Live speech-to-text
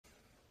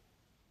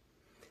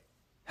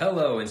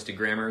Hello,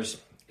 Instagrammers.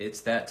 It's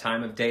that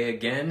time of day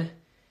again.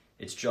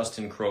 It's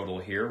Justin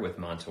Crodel here with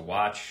Monta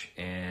Watch,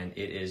 and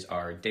it is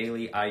our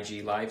daily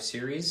IG Live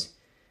series.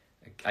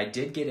 I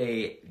did get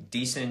a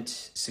decent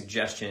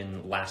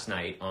suggestion last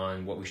night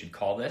on what we should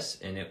call this,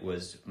 and it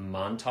was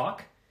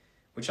MONTAlk,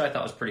 which I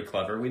thought was pretty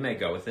clever. We may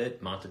go with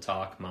it,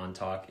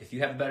 MONTAlk. If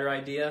you have a better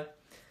idea,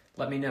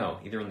 let me know,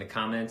 either in the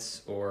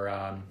comments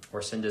or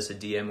send us a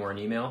DM or an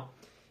email.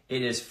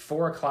 It is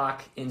 4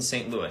 o'clock in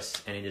St. Louis,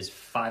 and it is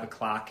 5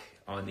 o'clock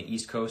on the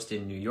East Coast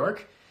in New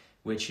York,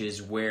 which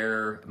is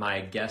where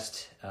my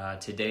guest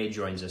today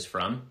joins us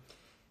from.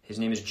 His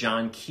name is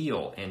John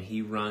Keil, and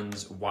he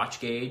runs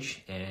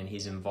WatchGauge, and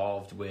he's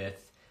involved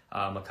with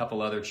a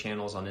couple other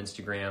channels on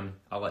Instagram.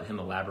 I'll let him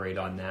elaborate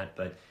on that,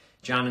 but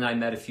John and I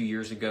met a few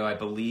years ago, I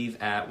believe,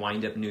 at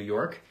Wind Up New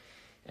York,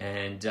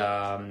 and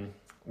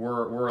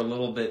we're a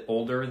little bit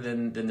older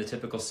than the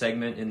typical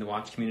segment in the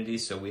watch community,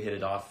 so we hit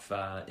it off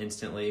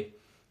instantly.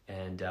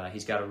 And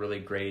he's got a really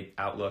great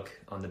outlook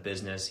on the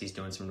business. He's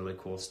doing some really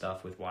cool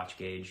stuff with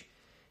WatchGauge.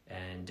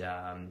 And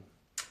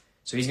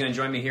so he's going to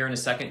join me here in a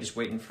second, just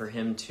waiting for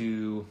him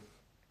to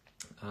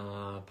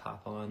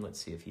pop on.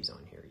 Let's see if he's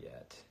on here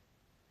yet.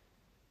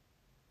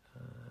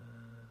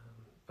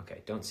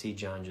 Okay, don't see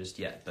John just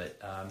yet, but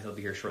he'll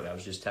be here shortly. I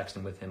was just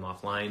texting with him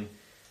offline.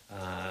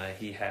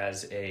 He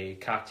has a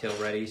cocktail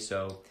ready,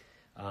 so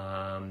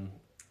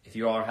if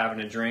you all are having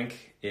a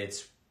drink,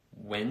 it's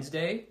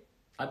Wednesday,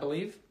 I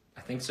believe.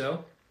 I think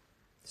so.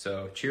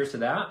 So cheers to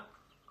that.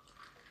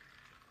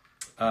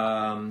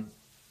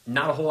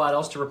 Not a whole lot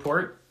else to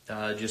report.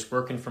 Just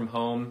working from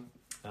home,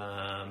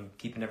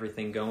 keeping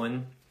everything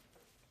going.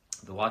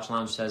 The Watch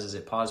Lounge says, is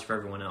it paused for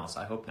everyone else?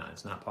 I hope not.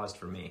 It's not paused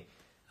for me.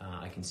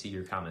 I can see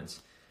your comments.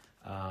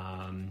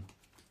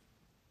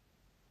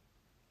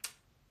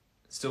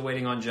 Still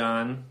waiting on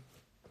John.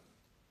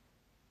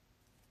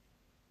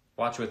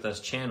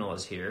 WatchWithUs Channel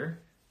is here.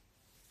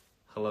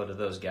 Hello to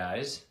those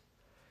guys.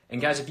 And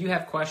guys, if you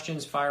have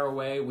questions, fire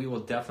away. We will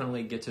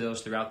definitely get to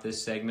those throughout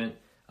this segment.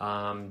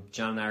 John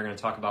and I are going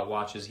to talk about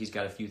watches. He's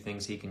got a few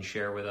things he can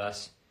share with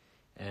us,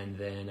 and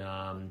then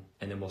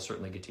we'll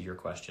certainly get to your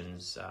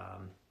questions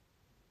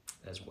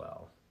as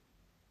well.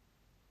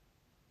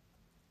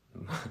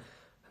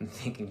 I'm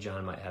thinking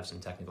John might have some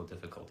technical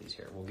difficulties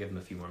here. We'll give him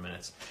a few more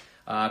minutes.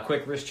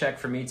 Quick wrist check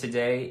for me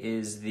today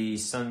is the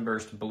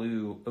Sunburst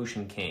Blue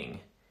Ocean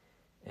King,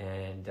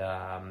 and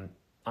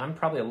I'm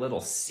probably a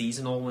little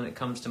seasonal when it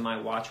comes to my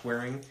watch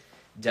wearing.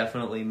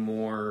 Definitely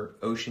more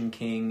Ocean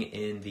King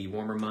in the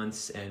warmer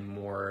months and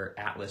more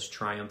Atlas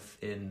Triumph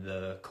in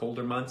the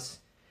colder months.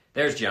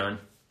 There's John.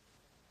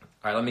 All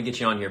right, let me get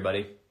you on here,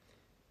 buddy.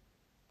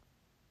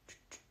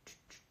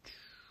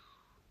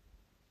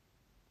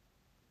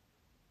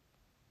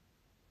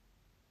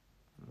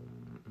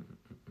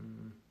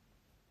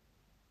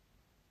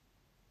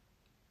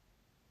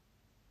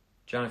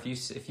 John, if you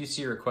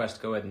see a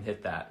request, go ahead and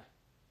hit that.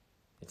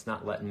 It's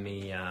not letting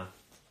me, I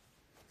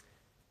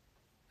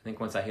think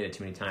once I hit it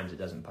too many times, it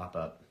doesn't pop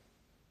up.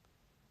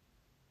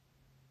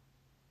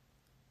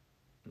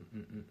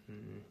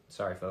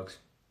 Sorry, folks.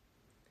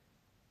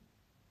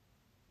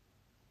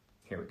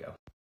 Here we go.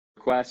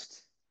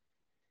 Request.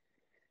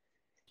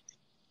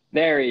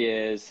 There he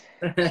is.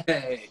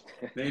 Hey,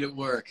 made it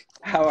work.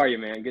 How are you,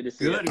 man? Good to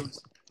see you. Good. It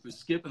was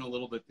skipping a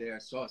little bit there,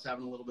 so I was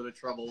having a little bit of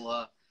trouble.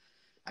 I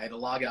had to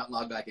log out and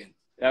log back in.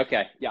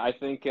 Okay. Yeah, I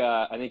think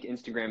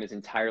Instagram is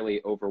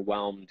entirely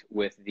overwhelmed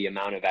with the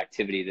amount of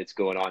activity that's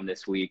going on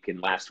this week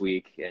and last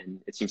week, and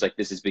it seems like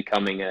this is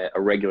becoming a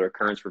regular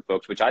occurrence for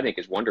folks, which I think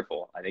is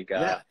wonderful. I think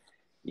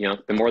you know,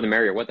 the more the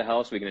merrier. What the hell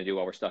else are we going to do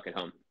while we're stuck at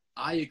home?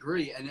 I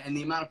agree, and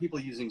the amount of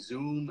people using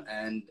Zoom,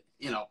 and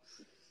you know,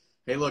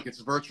 hey, look, it's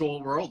a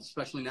virtual world,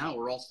 especially now.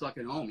 We're all stuck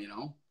at home, you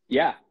know.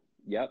 Yeah.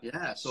 Yep.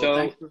 Yeah. So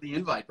thanks for the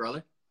invite,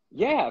 brother.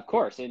 Yeah, of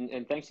course.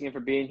 And thanks again for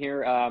being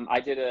here. I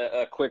did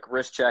a quick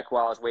wrist check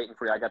while I was waiting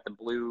for you. I got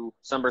the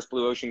Sunburst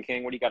Blue Ocean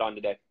King. What do you got on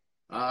today?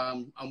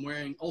 I'm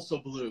wearing also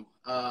blue.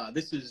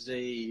 This is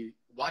a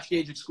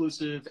WatchGauge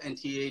exclusive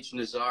NTH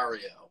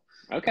Nazario.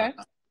 Okay.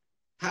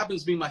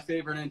 Happens to be my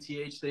favorite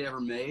NTH they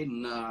ever made,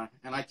 and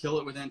I kill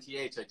it with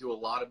NTH. I do a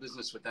lot of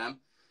business with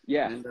them.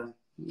 Yeah. And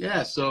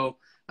yeah, so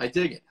I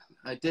dig it.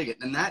 I dig it.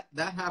 And that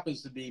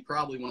happens to be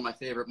probably one of my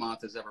favorite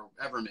Montas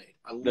ever made.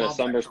 I love the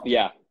Sunburst.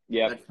 Yeah.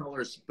 Yeah, that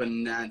color's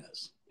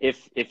bananas.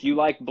 If you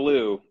like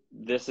blue,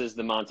 this is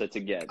the Monta to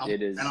get.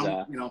 It is.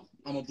 And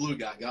I'm a blue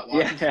guy. Got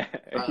watches.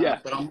 Yeah.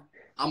 But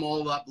I'm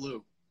all about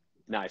blue.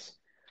 Nice.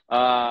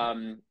 I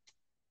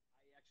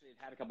actually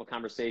had a couple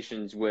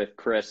conversations with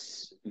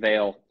Chris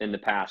Vail in the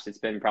past. It's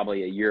been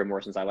probably a year or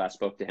more since I last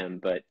spoke to him,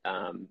 but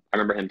I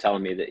remember him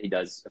telling me that he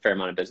does a fair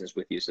amount of business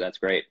with you, so that's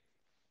great.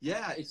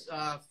 Yeah, it's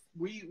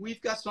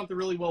we've got something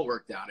really well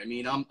worked out. I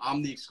mean,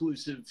 I'm the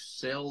exclusive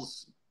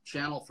sales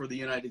channel for the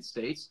United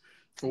States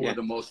for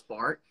the most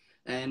part,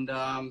 and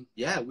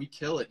yeah, we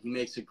kill it. He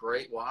makes a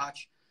great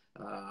watch.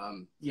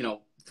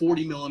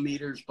 40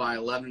 millimeters by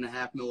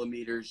 11.5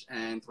 millimeters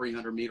and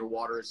 300 meter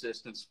water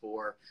resistance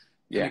for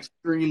an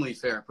extremely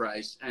fair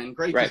price and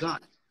great design.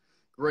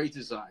 Great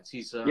designs.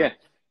 He's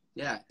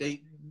Yeah,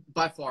 they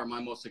by far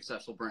my most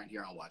successful brand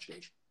here on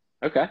WatchGauge.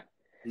 Okay.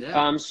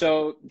 Yeah.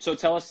 So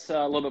tell us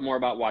a little bit more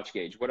about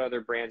WatchGauge. What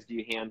other brands do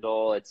you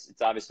handle? It's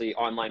obviously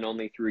online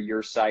only through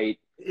your site.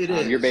 It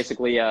You're is.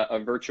 basically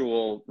a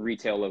virtual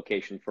retail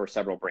location for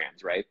several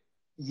brands, right?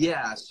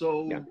 Yeah, Yeah.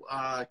 so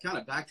kind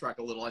of backtrack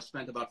a little. I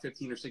spent about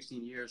 15 or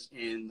 16 years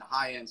in the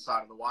high-end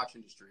side of the watch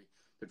industry,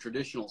 the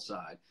traditional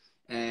side,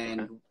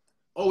 and Okay.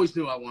 always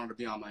knew I wanted to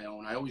be on my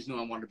own. I always knew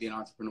I wanted to be an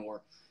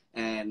entrepreneur,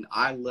 and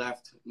I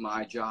left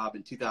my job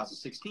in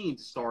 2016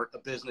 to start a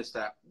business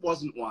that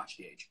wasn't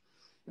WatchGauge.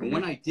 And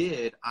when I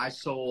did, I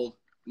sold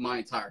my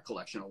entire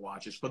collection of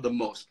watches for the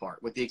most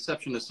part, with the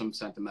exception of some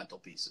sentimental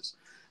pieces.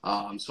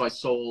 So I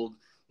sold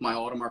my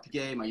Audemars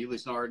Piguet, my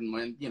Ulysse Nardin,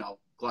 my,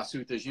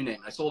 Glasuthas, you name it.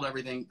 I sold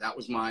everything. That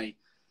was my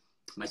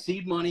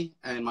seed money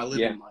and my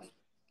living money.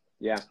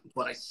 Yeah.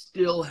 But I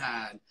still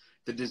had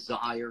the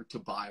desire to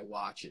buy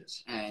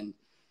watches and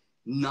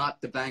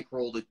not the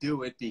bankroll to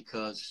do it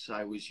because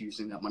I was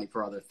using that money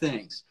for other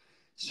things.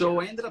 So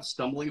I ended up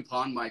stumbling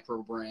upon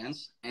micro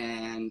brands,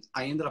 and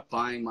I ended up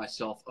buying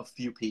myself a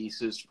few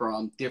pieces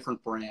from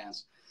different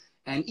brands.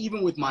 And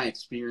even with my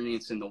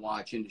experience in the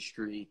watch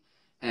industry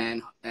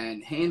and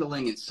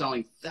handling and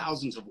selling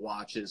thousands of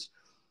watches,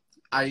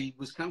 I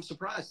was kind of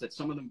surprised that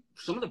some of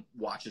the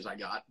watches I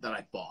got that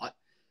I bought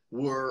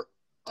were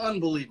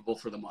unbelievable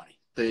for the money.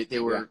 They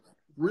were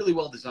really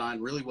well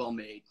designed, really well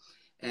made,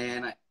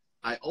 and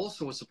I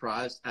also was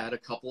surprised at a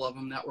couple of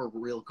them that were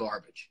real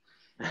garbage.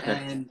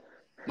 And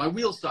my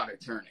wheels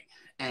started turning,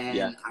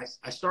 and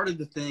I started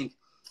to think,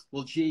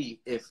 well, gee,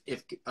 if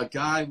a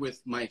guy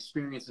with my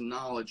experience and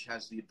knowledge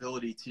has the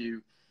ability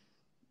to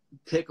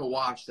pick a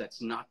watch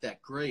that's not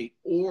that great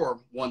or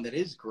one that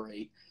is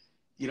great,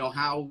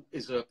 how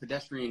is a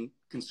pedestrian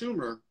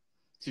consumer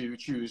to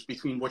choose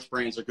between which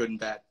brands are good and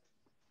bad?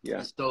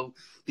 Yeah. So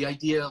the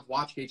idea of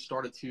WatchGauge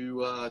started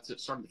to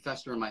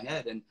fester in my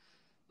head, and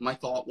my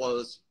thought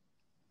was,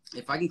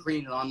 if I can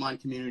create an online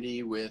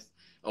community with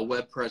a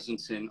web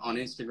presence on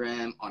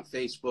Instagram, on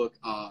Facebook,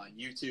 on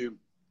YouTube,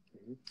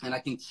 and I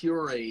can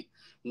curate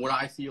what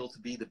I feel to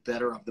be the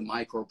better of the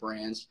micro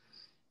brands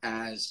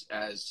as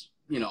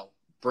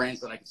brands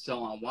that I can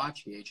sell on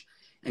WatchGauge,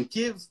 and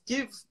give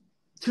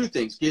two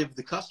things: give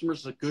the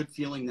customers a good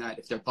feeling that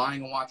if they're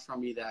buying a watch from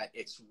me, that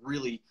it's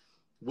really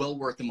well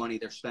worth the money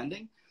they're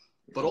spending,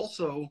 but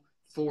also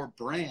for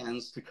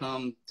brands to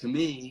come to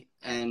me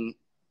and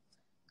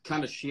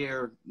kind of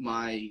share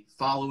my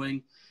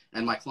following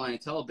and my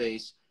clientele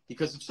base.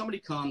 Because if somebody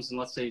comes and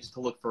let's say it's to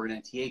look for an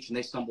NTH and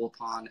they stumble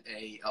upon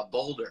a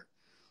Boulder,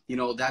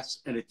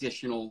 that's an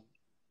additional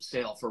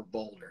sale for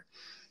Boulder.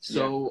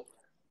 So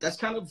that's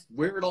kind of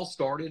where it all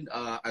started.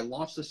 I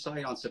launched the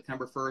site on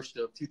September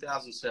 1st of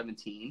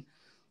 2017.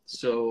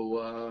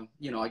 So,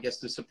 I guess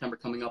this September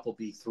coming up will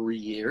be 3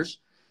 years.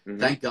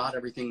 Thank God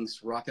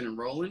everything's rocking and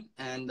rolling.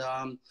 And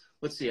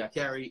let's see, at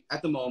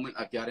the moment,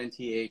 I've got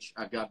NTH,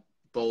 I've got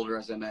Boulder,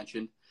 as I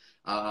mentioned.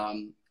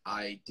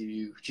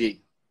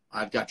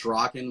 I've got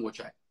Draken,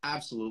 which I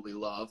absolutely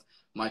love.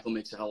 Michael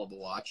makes a hell of a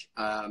watch.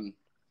 I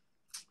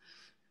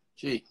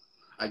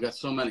got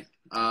so many.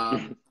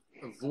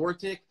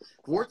 Vortic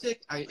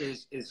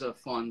is a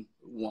fun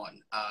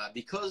one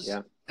because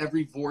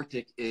every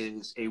Vortic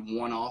is a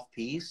one-off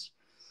piece.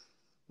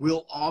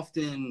 We'll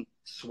often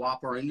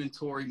swap our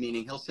inventory,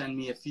 meaning he'll send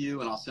me a few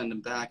and I'll send them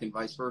back and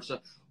vice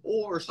versa.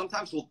 Or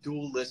sometimes we'll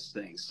dual list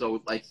things.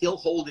 So like he'll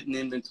hold it in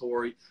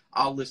inventory,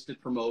 I'll list it,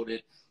 promote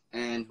it,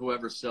 and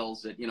whoever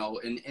sells it,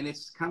 and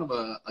it's kind of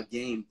a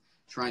game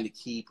trying to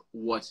keep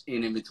what's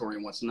in inventory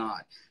and what's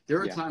not. There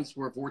are times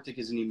where Vortic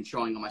isn't even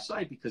showing on my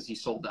site because he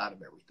sold out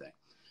of everything.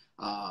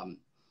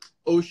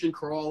 Ocean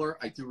Crawler,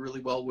 I do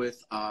really well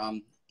with.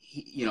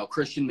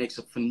 Christian makes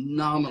a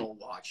phenomenal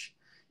watch.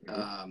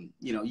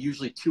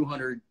 Usually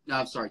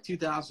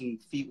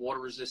 2,000 feet water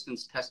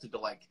resistance, tested to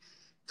like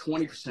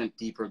 20%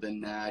 deeper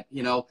than that,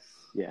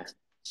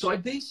 So I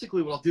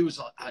basically, what I'll do is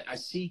I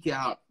seek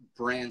out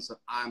brands that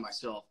I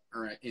myself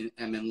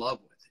am in love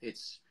with.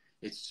 It's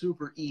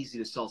super easy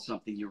to sell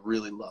something you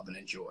really love and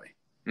enjoy.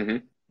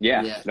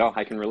 No,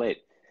 I can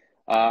relate.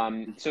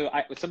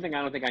 Something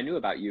I don't think I knew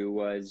about you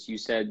was you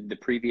said the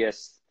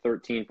previous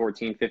 13,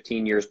 14,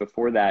 15 years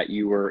before that,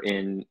 you were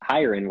in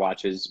higher end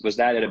watches. Was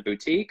that at a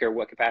boutique or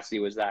what capacity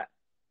was that?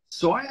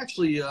 So I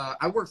actually,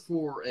 I was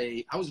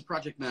a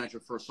project manager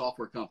for a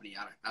software company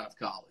out of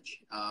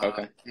college.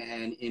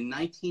 And in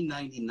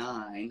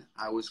 1999,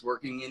 I was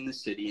working in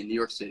New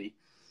York City,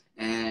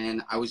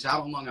 and I was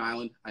out on Long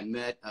Island. I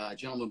met a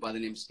gentleman by the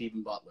name of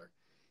Stephen Butler,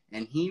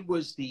 and he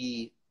was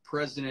the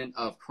president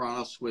of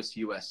Chrono Swiss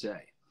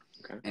USA.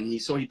 And he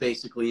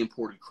basically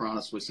imported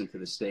Chrono Swiss into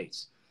the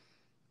States.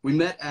 We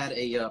met at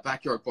a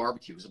backyard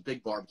barbecue. It was a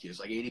big barbecue. It was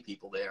like 80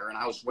 people there. And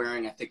I was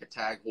wearing, I think, a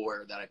Tag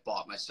Heuer that I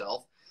bought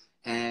myself.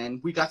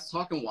 And we got to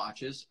talking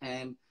watches.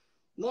 And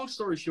long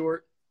story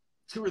short,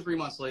 2 or 3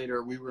 months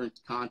later, we were in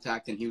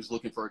contact, and he was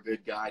looking for a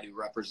good guy to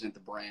represent the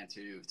brand,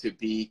 to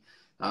be,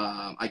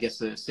 I guess,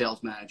 the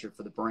sales manager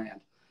for the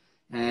brand.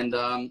 And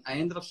I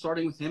ended up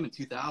starting with him in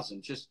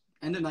 2000, just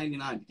end of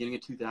 99, beginning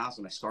of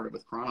 2000, I started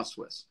with Chrono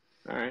Swiss,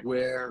 All right.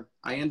 where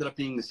I ended up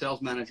being the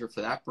sales manager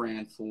for that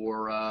brand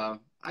for,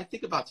 I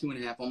think about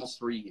 2.5, almost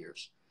 3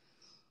 years.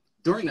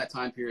 During that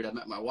time period, I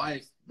met my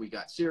wife. We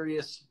got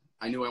serious.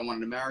 I knew I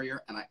wanted to marry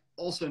her, and I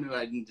also knew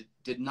I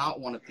did not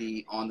want to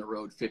be on the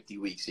road 50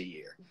 weeks a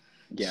year.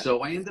 Yeah.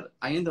 So I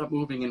ended up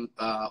moving in,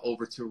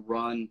 over to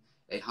run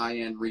a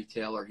high-end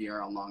retailer here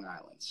on Long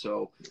Island.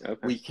 So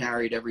we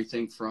carried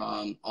everything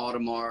from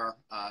Audemars,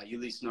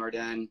 Ulysse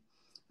Nardin,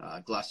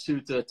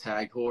 Glasuta,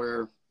 Tag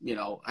Heuer. You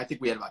know, I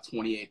think we had about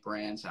 28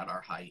 brands at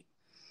our height.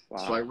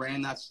 Wow. So I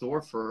ran that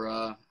store for,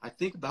 I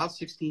think about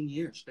 16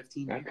 years,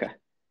 15 years. Okay.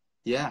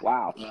 Yeah.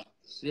 Wow.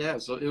 Yeah.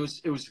 So it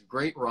was a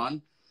great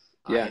run.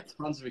 Yeah. I had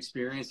tons of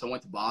experience. I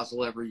went to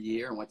Basel every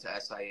year. I went to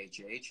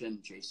SIHH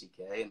and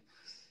JCK, and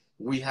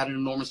we had an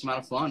enormous amount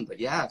of fun. But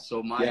yeah,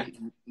 so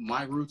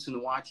my roots in the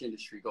watch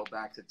industry go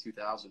back to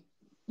 2000.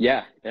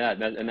 Yeah,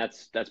 and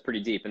that's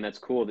pretty deep, and that's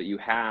cool that you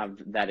have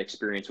that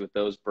experience with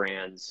those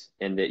brands,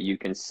 and that you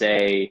can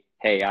say,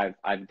 hey,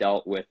 I've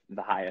dealt with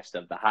the highest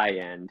of the high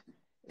end,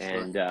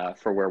 and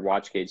for where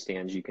WatchGauge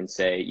stands, you can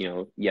say, you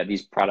know, yeah,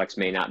 these products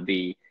may not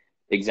be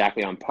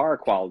exactly on par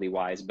quality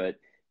wise, but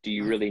do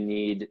you really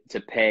need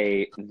to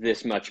pay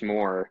this much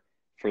more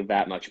for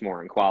that much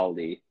more in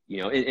quality?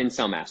 You know, in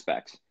some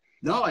aspects.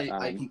 No,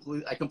 I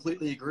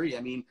completely agree.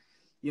 I mean,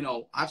 you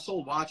know, I've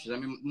sold watches. I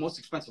mean, the most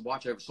expensive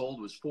watch I ever sold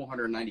was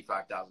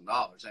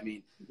 $495,000. I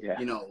mean,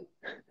 you know,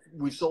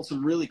 we've sold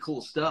some really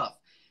cool stuff.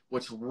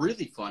 What's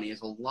really funny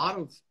is a lot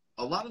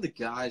of the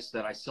guys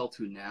that I sell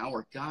to now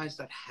are guys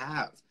that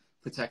have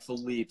Patek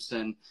Philippe's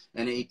and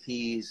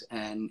APs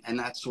and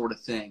that sort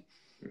of thing.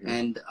 Mm-hmm.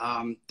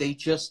 And they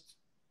just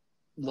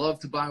love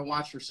to buy a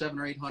watch for $700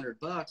 or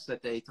 $800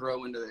 that they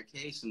throw into their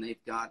case, and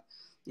they've got,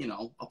 you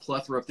know, a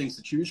plethora of things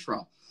to choose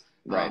from.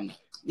 Right.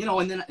 You know,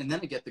 and then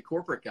I get the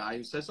corporate guy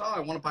who says, "Oh,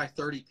 I want to buy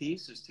 30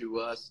 pieces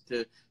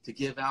to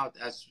give out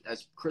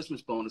as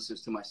Christmas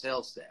bonuses to my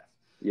sales staff."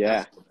 Yeah.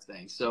 That sort of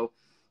thing. So,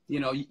 you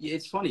know,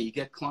 it's funny. You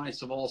get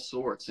clients of all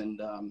sorts, and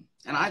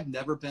I've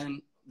never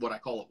been what I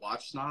call a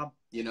watch snob.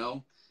 You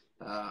know,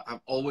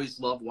 I've always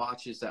loved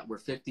watches that were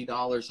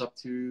 $50 up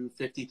to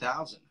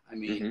 $50,000. I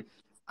mean,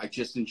 I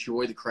just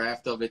enjoy the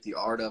craft of it, the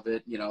art of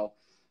it. You know,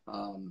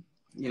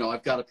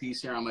 I've got a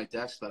piece here on my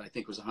desk that I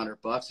think was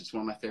 $100. It's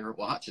one of my favorite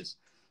watches.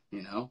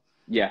 You know.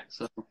 Yeah.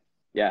 So.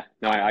 Yeah.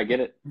 No, I get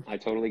it. I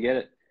totally get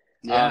it.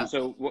 Yeah.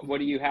 So what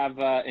do you have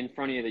in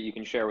front of you that you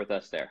can share with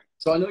us there?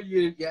 So I know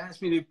you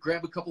asked me to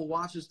grab a couple of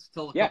watches to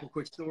tell a couple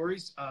quick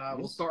stories.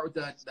 We'll start with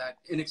that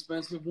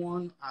inexpensive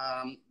one.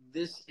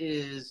 This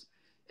is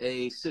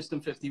a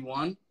System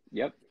 51.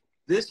 Yep.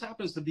 This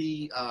happens to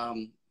be,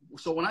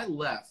 so when I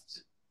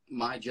left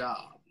my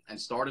job and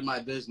started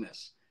my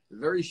business,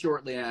 very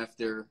shortly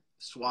after,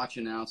 Swatch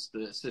announced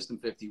the System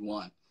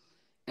 51.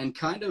 And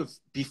kind of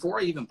before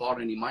I even bought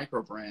any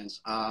micro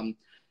brands,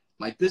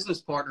 my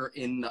business partner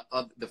in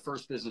the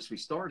first business we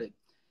started,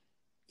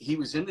 he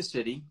was in the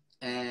city,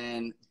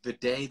 and the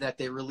day that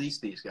they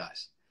released these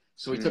guys.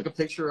 So he took a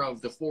picture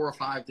of the 4 or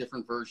 5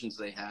 different versions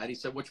they had. He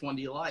said, "Which one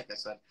do you like?" I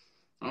said,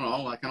 "I don't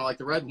know, I kind of like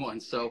the red one."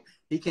 So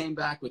he came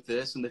back with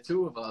this, and the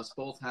two of us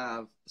both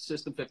have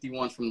System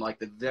 51s from like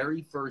the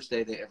very first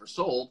day they ever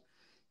sold.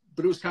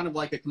 But it was kind of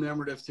like a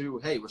commemorative to,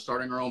 hey, we're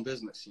starting our own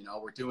business. You know,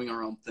 we're doing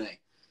our own thing.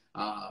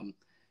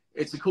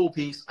 It's a cool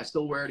piece. I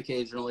still wear it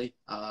occasionally.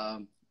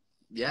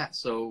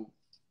 So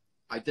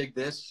I dig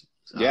this.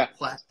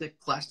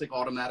 Plastic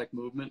automatic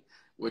movement,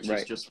 which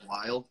is just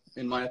wild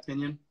in my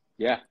opinion.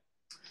 Yeah.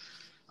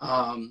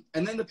 And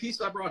then the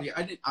piece I brought here,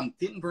 I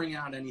didn't bring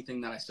out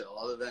anything that I sell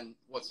other than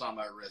what's on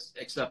my wrist,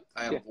 except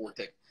I have a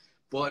Vortic.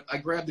 But I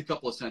grabbed a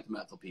couple of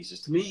sentimental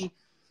pieces. To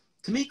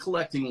me,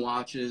 collecting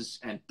watches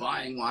and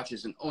buying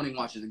watches and owning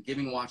watches and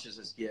giving watches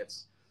as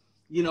gifts,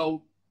 you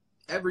know,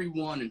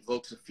 everyone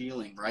invokes a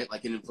feeling, right?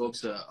 Like it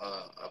invokes a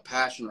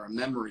passion or a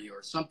memory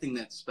or something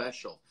that's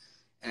special.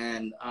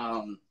 And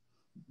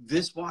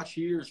this watch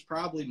here is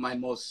probably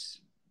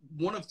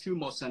one of 2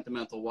 most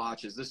sentimental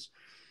watches.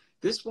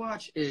 This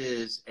watch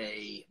is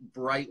a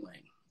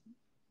Breitling.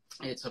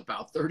 It's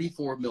about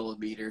 34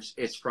 millimeters.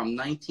 It's from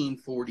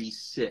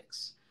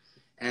 1946.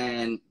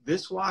 And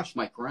this watch,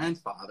 my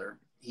grandfather,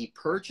 he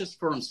purchased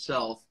for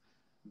himself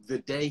the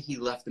day he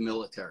left the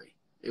military.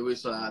 It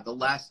was the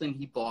last thing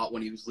he bought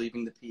when he was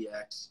leaving the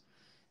PX.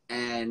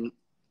 And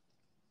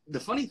the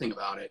funny thing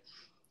about it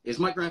is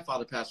my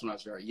grandfather passed when I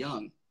was very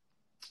young.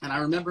 And I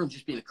remember him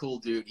just being a cool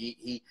dude.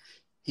 He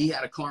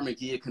had a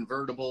Carmagia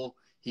convertible.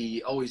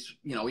 He always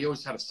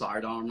had a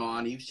sidearm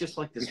on. He was just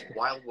like this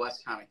Wild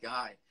West kind of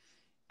guy.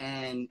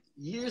 And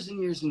years and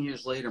years and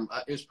years later,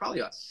 it was probably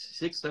about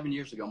 6-7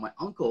 years ago, my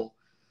uncle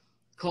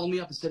called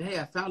me up and said, "Hey,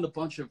 I found a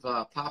bunch of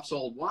Pop's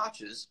old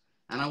watches,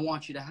 and I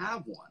want you to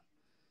have one."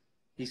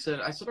 I said,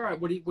 "All right,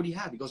 what do you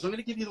have?" He goes, "I'm going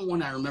to give you the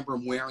one I remember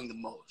him wearing the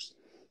most."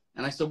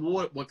 And I said,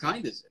 "Well, what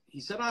kind is it?" He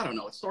said, "I don't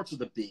know. It starts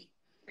with a B."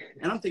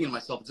 And I'm thinking to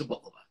myself, it's a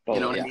Bulova. You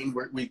know what I mean?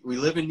 We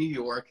live in New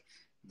York.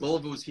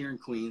 Bulova was here in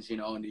Queens, you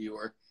know, in New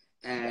York.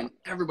 And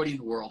everybody in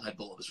the world had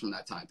Bulovas from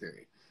that time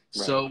period.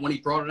 So when he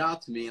brought it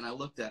out to me and I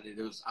looked at it,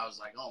 I was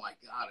like, oh my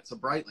God, it's a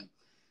Breitling.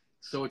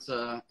 So it's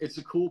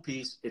a cool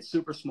piece. It's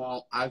super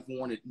small. I've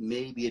worn it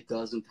maybe a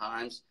dozen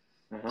times.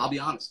 I'll be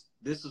honest.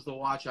 This is the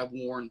watch I've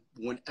worn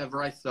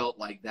whenever I felt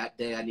like that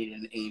day I needed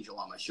an angel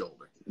on my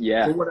shoulder.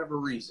 Yeah. For whatever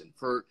reason,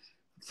 for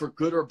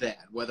good or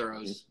bad, whether I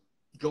was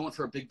going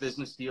for a big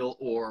business deal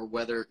or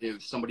whether it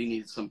was somebody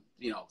needed some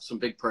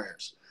big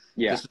prayers.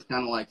 Yeah. This was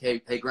kind of like, hey,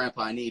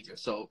 Grandpa, I need you.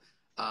 So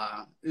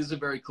this is a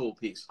very cool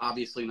piece.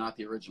 Obviously not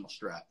the original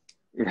strap.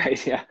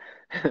 Right. Yeah.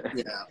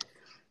 Yeah.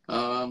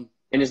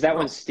 And is that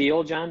one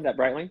steel, John, that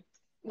Breitling?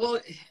 Well,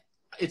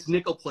 it's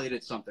nickel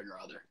plated something or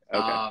other.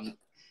 Okay.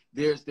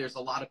 There's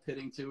a lot of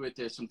pitting to it.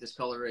 There's some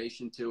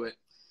discoloration to it.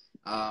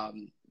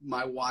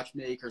 My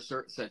watchmaker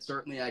said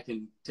certainly I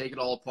can take it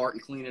all apart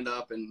and clean it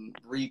up and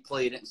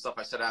replate it and stuff.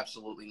 I said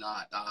absolutely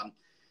not.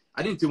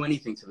 I didn't do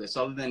anything to this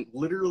other than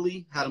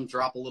literally had him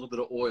drop a little bit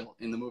of oil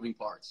in the moving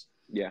parts.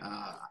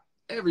 Yeah.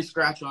 Every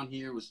scratch on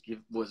here was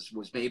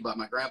made by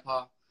my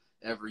grandpa.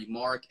 Every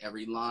mark,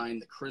 every line,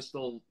 the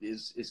crystal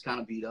is kind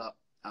of beat up.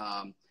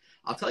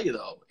 I'll tell you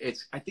though,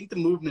 I think the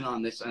movement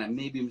on this, and I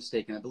may be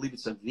mistaken, I believe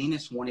it's a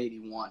Venus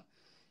 181.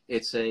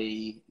 It's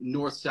a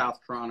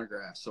north-south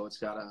chronograph, so it's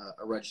got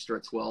a register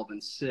at 12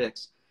 and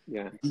 6.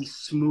 Yeah. The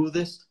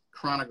smoothest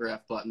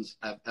chronograph buttons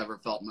I've ever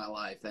felt in my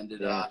life, and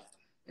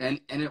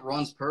it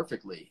runs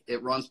perfectly.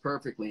 It runs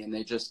perfectly, and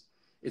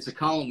it's a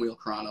column wheel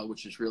chrono,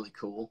 which is really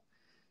cool.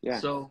 Yeah.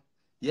 So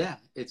yeah,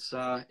 it's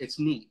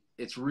neat.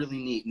 It's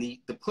really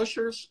neat. The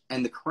pushers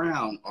and the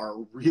crown are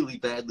really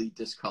badly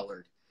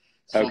discolored.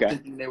 So I'm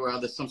thinking they were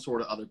some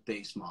sort of other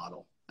base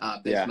model.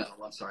 Base metal.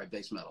 I'm sorry,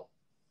 base metal.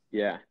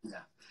 Yeah.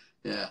 Yeah.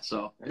 Yeah.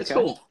 So it's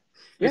cool.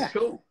 Yeah. It's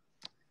cool.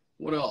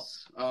 What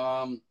else?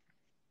 So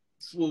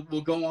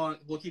we'll go on.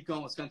 We'll keep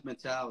going with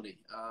sentimentality.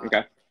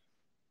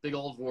 Big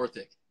old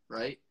Vortic,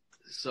 right?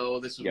 So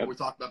this is what we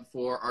talked about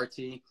before.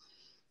 RT.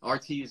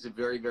 RT is a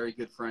very, very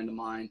good friend of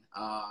mine.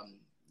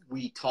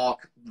 We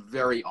talk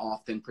very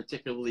often,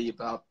 particularly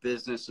about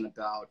business and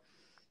about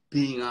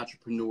being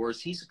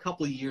entrepreneurs. He's a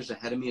couple of years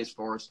ahead of me as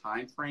far as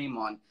time frame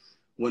on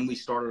when we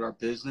started our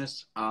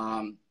business.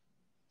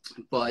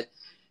 But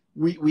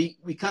we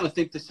kind of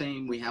think the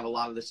same. We have a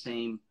lot of the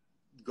same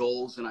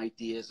goals and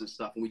ideas and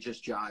stuff, and we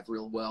just jive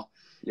real well.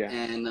 Yeah.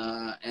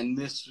 And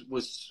this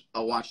was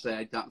a watch that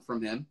I'd gotten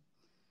from him.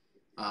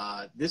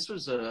 This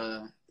was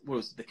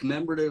the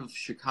commemorative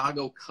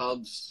Chicago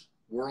Cubs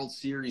World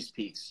Series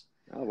piece.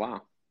 Oh,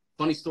 wow.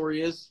 Funny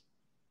story is,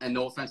 and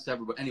no offense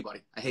to anybody,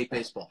 I hate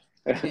baseball.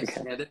 I can't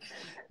stand it.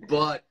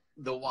 But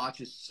the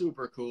watch is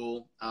super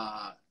cool.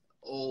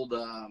 Old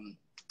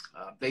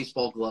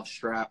baseball glove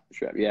strap.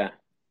 Yeah.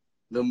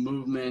 The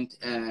movement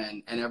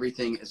and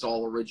everything is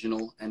all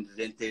original and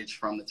vintage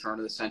from the turn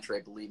of the century,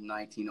 I believe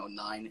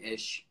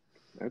 1909-ish.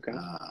 Okay.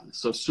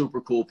 So super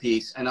cool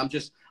piece. And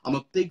I'm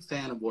a big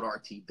fan of what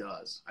RT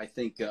does. I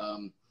think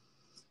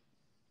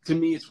to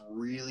me it's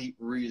really,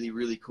 really,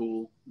 really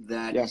cool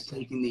that he's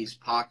taking these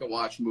pocket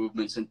watch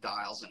movements and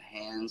dials and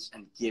hands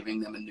and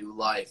giving them a new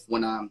life.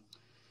 When I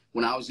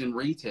was in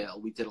retail,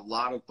 we did a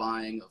lot of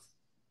buying of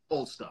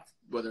old stuff,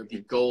 whether it be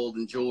gold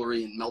and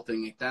jewelry and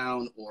melting it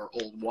down or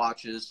old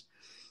watches.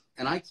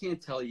 And I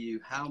can't tell you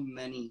how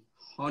many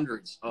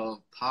hundreds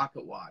of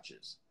pocket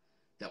watches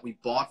that we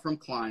bought from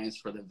clients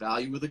for the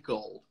value of the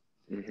gold,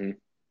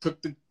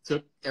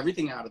 took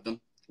everything out of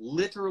them,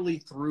 literally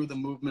threw the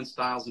movement,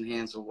 styles, and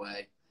hands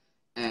away,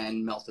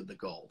 and melted the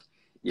gold.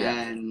 Yeah.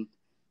 And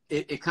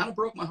it kind of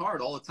broke my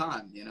heart all the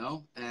time, you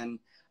know? And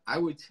I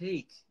would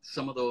take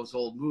some of those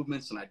old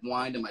movements and I'd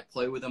wind them, I'd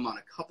play with them. On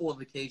a couple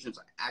of occasions,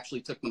 I actually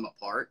took them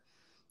apart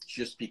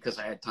just because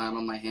I had time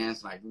on my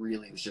hands and I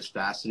really was just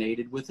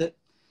fascinated with it.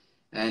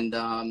 And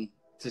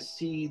to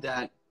see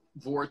that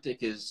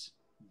Vortic is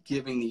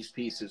giving these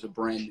pieces a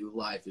brand new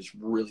life is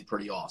really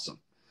pretty awesome.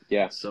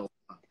 Yeah. So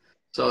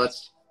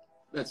that's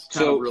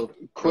kind of real.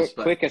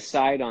 Quick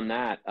aside on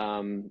that.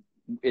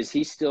 Is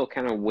he still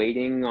kind of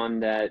waiting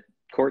on that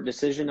court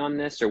decision on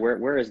this, or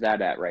where is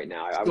that at right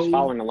now? I was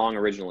following along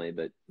originally,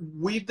 but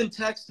we've been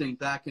texting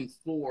back and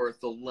forth.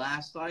 The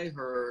last I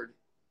heard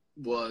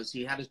was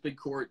he had his big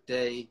court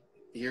day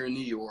here in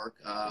New York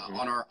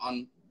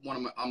on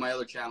my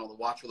other channel,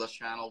 the WatchWithUs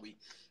Channel.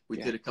 We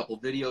did a couple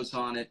videos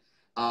on it.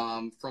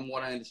 From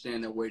what I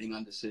understand, they're waiting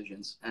on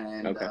decisions,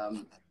 and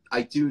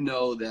I do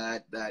know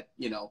that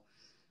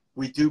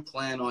we do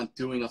plan on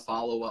doing a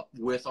follow-up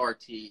with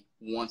RT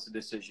once the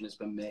decision has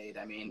been made.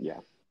 I mean,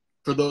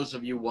 for those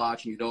of you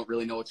watching who don't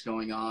really know what's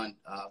going on,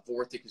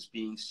 Vortic is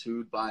being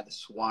sued by the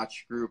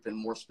Swatch Group, and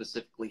more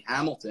specifically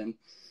Hamilton,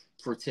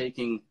 for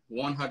taking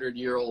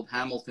 100-year-old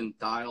Hamilton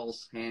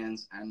dials,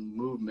 hands, and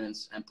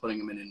movements and putting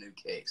them in a new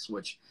case,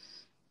 which,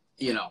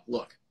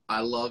 look,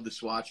 I love the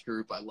Swatch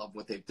Group. I love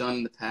what they've done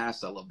in the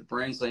past. I love the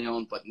brands they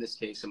own. But in this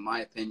case, in my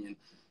opinion,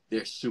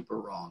 they're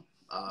super wrong.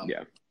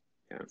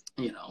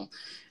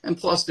 And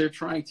plus they're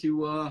trying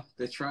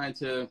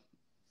to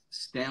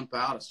stamp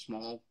out a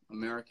small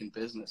American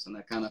business, and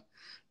that kind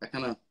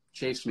of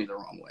chafes me the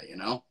wrong way,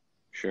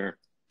 Sure.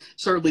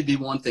 certainly be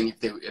one thing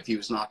if he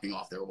was knocking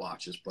off their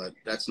watches, but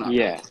that's not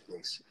really the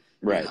case.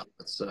 Right. You know,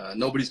 it's,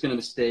 nobody's going to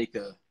mistake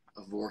a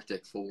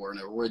Vortic for an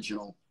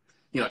original,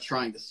 you know,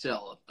 trying to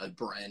sell a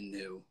brand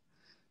new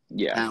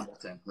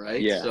Hamilton,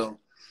 right? Yeah. So,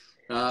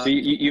 so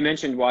you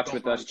mentioned Watch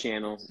With Us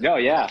channel. Oh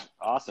yeah,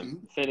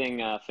 awesome. Fitting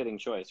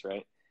choice,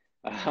 right?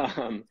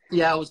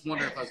 Yeah, I was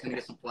wondering if I was going to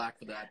get some flack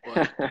for that,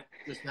 but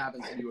just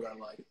happens to be what I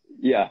like.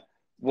 Yeah.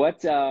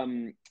 What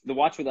the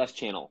Watch With Us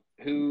channel?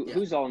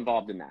 Who's all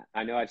involved in that?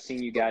 I know I've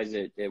seen you guys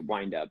at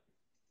Wind Up.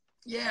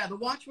 Yeah, the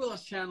Watch With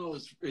Us channel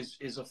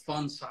is a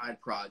fun side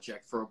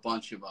project for a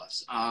bunch of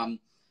us.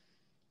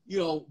 You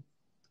know,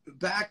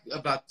 back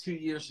about 2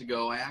 years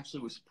ago, I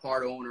actually was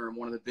part owner of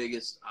one of the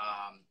biggest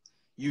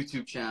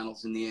YouTube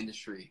channels in the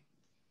industry.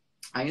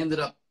 I ended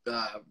up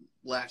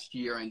last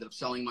year, I ended up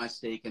selling my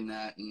stake in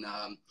that, and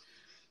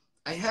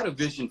I had a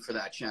vision for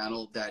that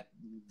channel that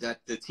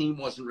the team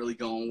wasn't really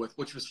going with,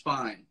 which was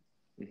fine.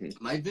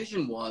 My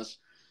vision was,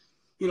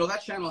 you know,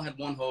 that channel had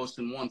one host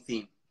and one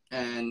theme,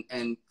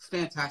 and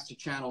fantastic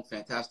channel,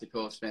 fantastic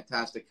host,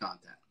 fantastic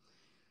content.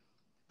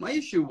 My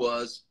issue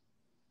was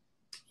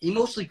he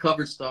mostly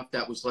covered stuff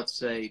that was, let's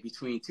say,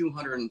 between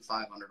 $200 and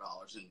 $500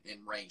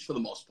 in range for the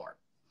most part.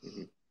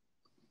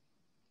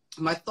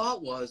 My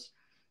thought was,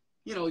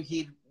 you know,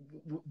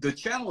 the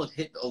channel had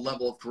hit a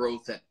level of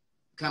growth that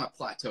kind of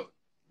plateaued.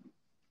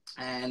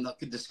 And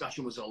the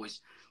discussion was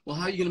always, well,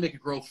 how are you going to make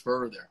it grow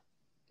further?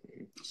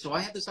 So I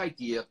had this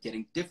idea of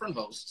getting different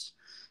hosts,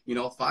 you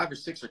know, 5 or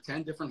 6 or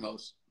 10 different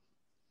hosts.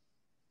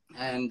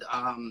 And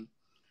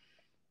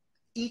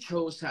each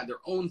host had their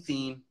own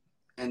theme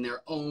and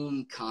their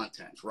own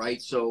content,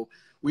 right? So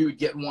we would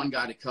get one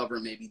guy to cover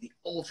maybe the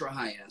ultra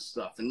high-end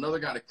stuff, another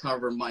guy to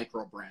cover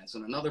micro brands,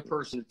 and another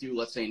person to do,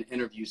 let's say, an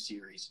interview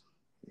series.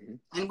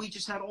 And we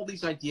just had all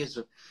these ideas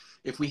of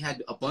if we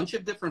had a bunch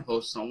of different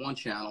hosts on one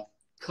channel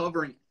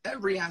covering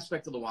every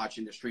aspect of the watch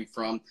industry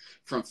from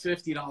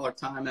 $50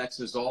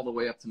 Timexes all the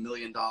way up to $1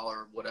 million,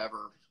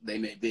 whatever they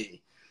may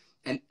be,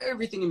 and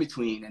everything in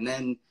between, and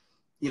then,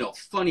 you know,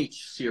 funny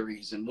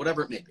series and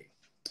whatever it may be.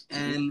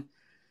 And,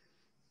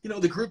 you know,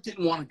 the group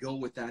didn't want to go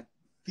with that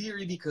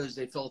theory because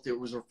they felt there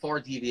was a far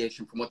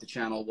deviation from what the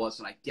channel was,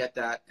 and I get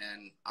that,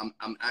 and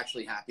I'm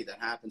actually happy that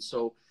happened.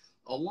 So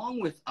along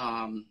with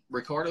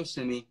Ricardo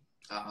Simi,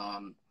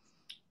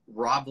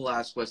 Rob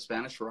Velasquez,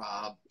 Spanish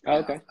Rob,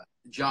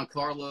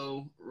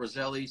 Giancarlo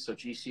Roselli, so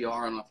GCR,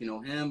 I don't know if you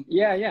know him.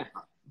 Yeah.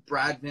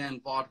 Brad Van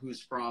Vaught,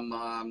 who's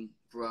from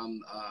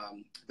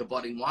the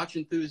Budding Watch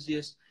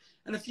Enthusiast,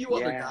 and a few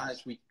other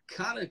guys. We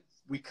kind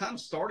of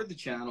started the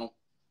channel.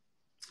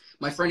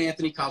 My friend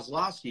Anthony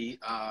Kozlowski,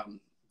 I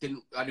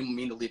didn't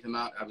mean to leave him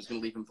out. I was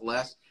going to leave him for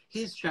last.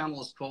 His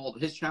channel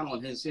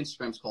and his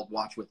Instagram is called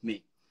Watch With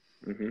Me.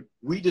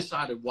 We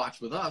decided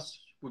Watch With Us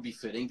would be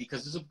fitting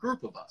because there's a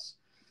group of us.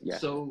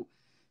 So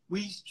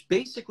we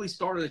basically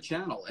started a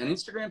channel, an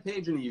Instagram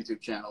page and a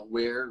YouTube channel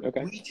where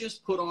we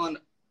just put on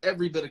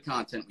every bit of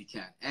content we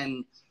can.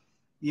 And,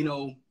 you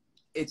know,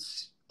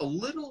 it's a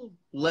little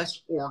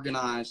less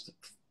organized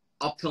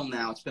up till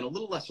now. It's been a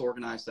little less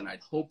organized than I'd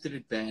hoped it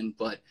had been,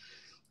 but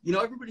you know,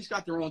 everybody's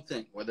got their own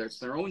thing, whether it's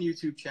their own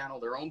YouTube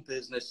channel, their own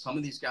business. Some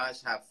of these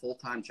guys have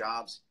full-time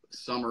jobs.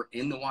 Some are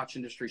in the watch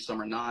industry,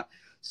 some are not.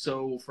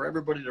 So for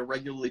everybody to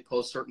regularly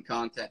post certain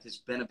content has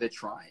been a bit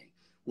trying.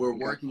 We're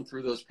working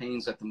through those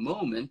pains at the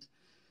moment.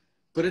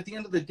 But at the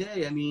end of the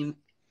day, I mean,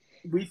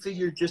 we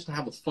figured just to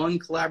have a fun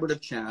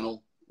collaborative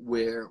channel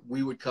where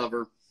we would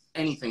cover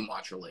anything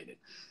watch related,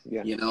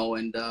 you know,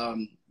 and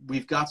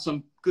we've got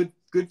some good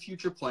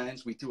future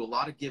plans. We do a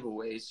lot of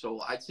giveaways.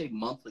 So I'd say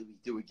monthly we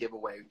do a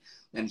giveaway,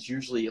 and it's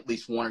usually at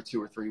least 1 or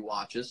 2 or 3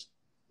 watches.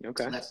 And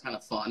that's kind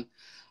of fun.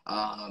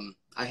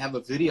 I have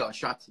a video I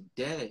shot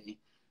today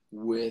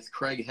with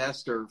Craig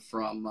Hester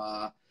from,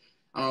 I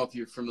don't know if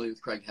you're familiar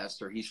with Craig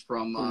Hester. He's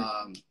from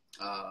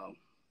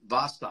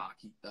Vostok,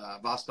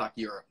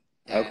 Europe.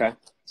 And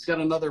he's got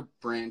another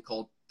brand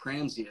called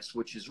Pramsius,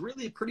 which is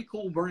really a pretty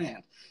cool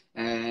brand.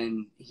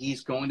 And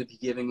he's going to be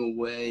giving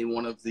away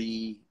one of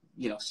the,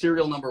 you know,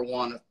 serial number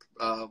 1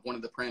 of one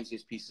of the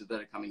Pramsius pieces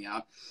that are coming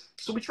out.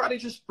 So we try to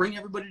just bring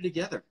everybody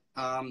together.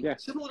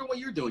 Similar to what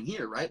you're doing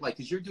here, right? Like,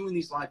 because you're doing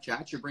these live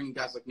chats, you're bringing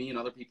guys like me and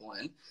other people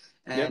in.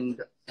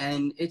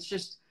 And it's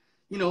just,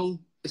 you know,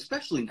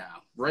 especially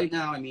now, right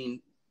now, I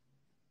mean,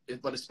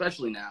 but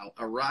especially now,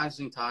 a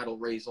rising tide will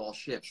raise all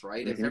ships,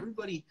 right? If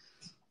everybody,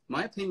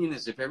 my opinion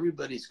is if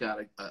everybody's got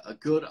a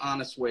good,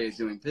 honest way of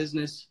doing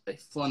business, a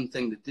fun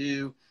thing to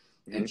do,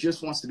 and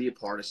just wants to be a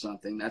part of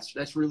something,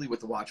 that's really what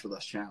the Watch With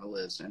Us channel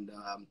is. And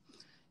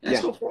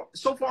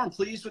so far I'm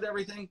pleased with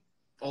everything.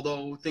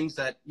 Although things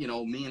that, you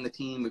know, me and the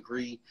team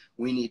agree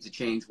we need to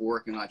change, we're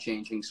working on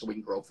changing so we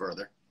can grow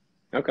further.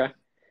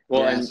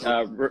 Well,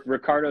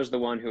 Ricardo's the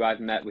one who I've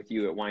met with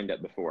you at Wind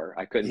Up before.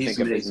 I couldn't think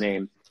of his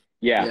name.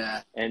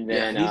 And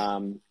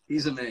then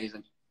he's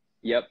amazing.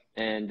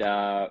 And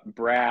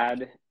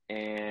Brad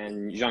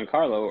and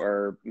Giancarlo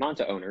are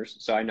Monta owners,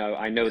 so I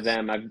know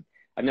them.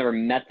 I've never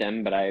met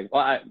them, but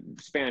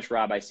Spanish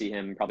Rob, I see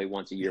him probably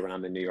once a year when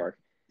I'm in New York.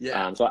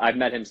 Yeah. So I've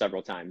met him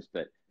several times,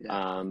 but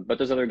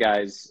those other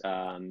guys,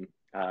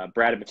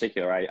 Brad in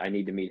particular, I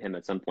need to meet him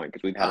at some point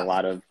because we've had a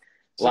lot of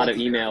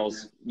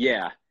emails.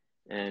 Yeah.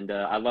 And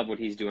I love what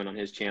he's doing on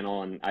his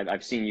channel, and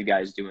I've seen you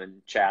guys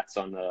doing chats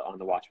on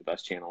the Watch With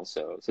Us channel.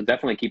 So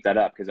definitely keep that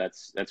up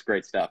because that's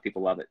great stuff.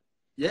 People love it.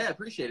 Yeah,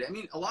 appreciate it. I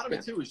mean, a lot of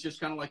it too is just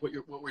kind of like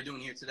what we're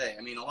doing here today.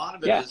 I mean, a lot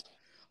of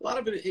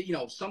it, you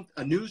know,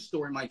 a news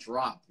story might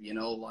drop, you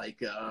know, like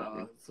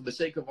for the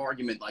sake of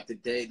argument, like the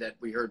day that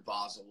we heard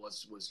Basel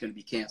was going to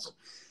be canceled.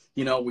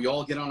 You know, we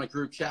all get on a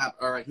group chat.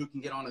 All right, who can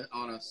get on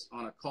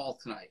a call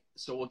tonight?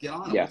 So we'll get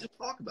on and we'll just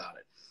talk about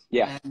it.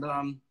 Yeah.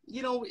 And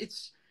you know,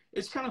 it's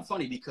kind of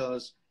funny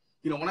because,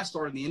 you know, when I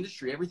started in the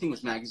industry, everything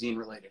was magazine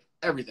related.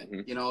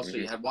 Everything, you know, so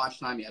you had Watch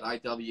Time, you had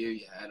IW,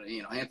 you had,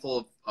 you know, a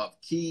handful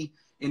of key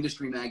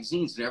industry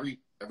magazines, and every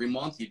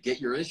month you'd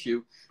get your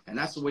issue, and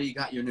that's the way you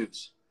got your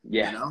news.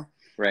 Yeah. You know?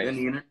 Right.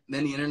 Then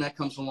the internet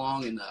comes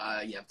along, and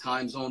you have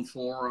Time Zone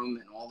Forum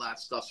and all that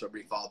stuff, so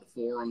everybody followed the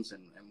forums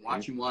and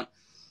what you want.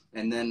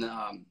 And then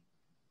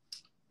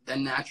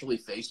naturally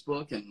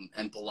Facebook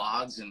and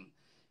blogs and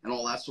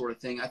all that sort of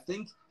thing. I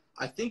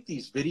think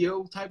these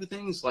video type of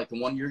things, like the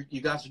one you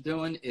guys are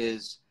doing,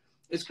 it's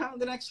kind of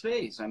the next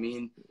phase. I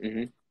mean,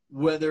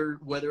 whether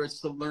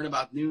it's to learn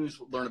about news,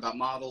 learn about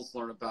models,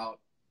 learn about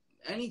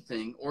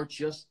anything, or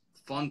just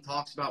fun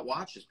talks about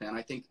watches, man.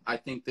 I think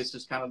this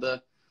is kind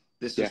of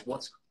is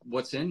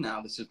what's in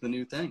now. This is the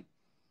new thing.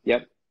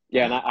 Yep.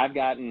 Yeah, and I've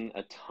gotten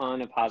a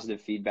ton of positive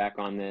feedback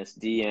on this,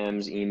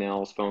 DMs,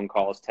 emails, phone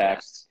calls,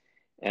 texts,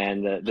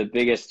 and the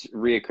biggest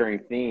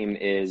reoccurring theme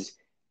is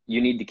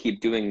you need to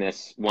keep doing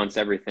this once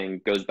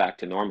everything goes back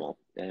to normal.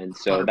 And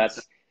so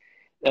that's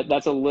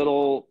a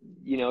little,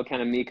 you know,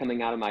 kind of me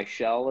coming out of my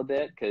shell a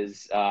bit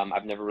because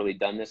I've never really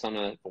done this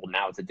now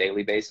it's a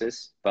daily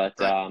basis. But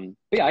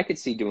yeah, I could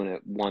see doing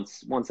it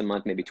once a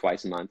month, maybe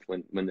twice a month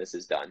when this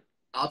is done.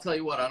 I'll tell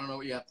you what, I don't know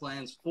what you have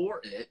plans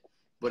for it,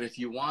 but if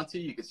you want to,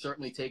 you could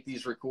certainly take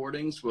these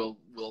recordings. We'll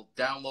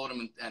download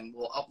them and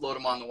we'll upload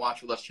them on the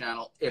Watch With Us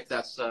channel if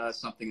that's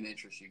something that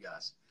interests you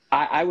guys.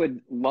 I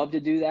would love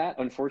to do that.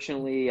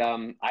 Unfortunately,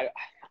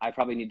 I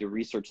probably need to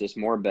research this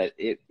more, but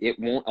it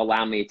won't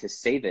allow me to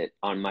save it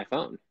on my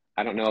phone.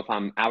 I don't know if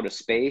I'm out of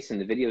space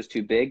and the video is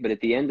too big, but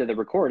at the end of the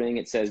recording,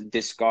 it says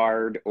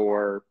discard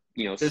or,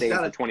 you know, save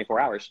for 24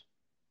 hours.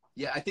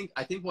 Yeah, I think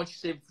once you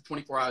save it for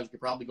 24 hours, you could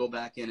probably go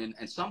back in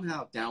and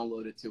somehow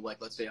download it to, like,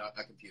 let's say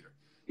a computer.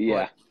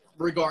 Yeah. But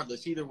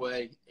regardless, either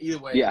way,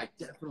 I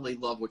definitely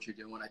love what you're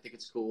doing. I think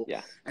it's cool.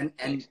 Yeah. And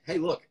hey,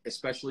 look,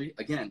 especially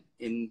again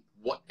in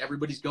what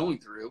everybody's going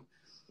through,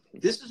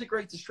 this is a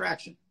great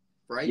distraction,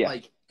 right? Yeah.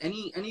 Like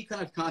any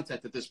kind of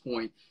content at this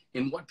point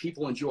in what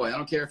people enjoy. I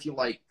don't care if you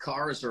like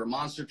cars or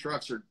monster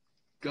trucks or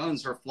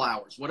guns or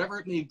flowers, whatever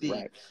it may be.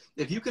 Right.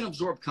 If you can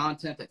absorb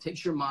content that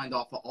takes your mind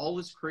off of all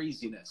this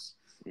craziness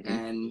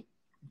and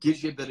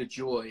gives you a bit of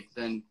joy,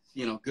 then,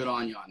 you know, good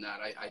on you on that.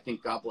 I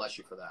think God bless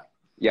you for that.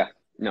 Yeah.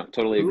 No,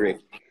 totally agree.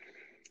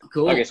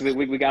 Cool. Okay, so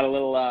we got a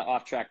little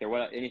off track there.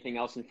 Anything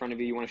else in front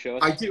of you want to show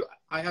us? I do.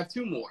 I have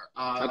two more.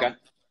 Okay.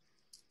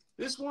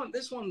 This one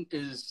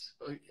is,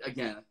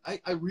 again, I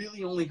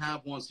really only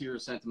have one here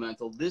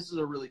sentimental. This is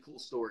a really cool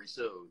story.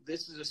 So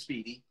this is a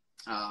Speedy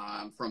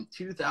from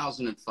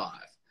 2005.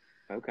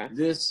 Okay.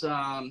 This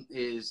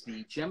is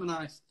the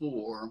Gemini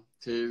 4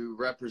 to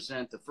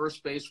represent the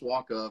first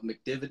spacewalk of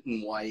McDivitt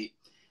and White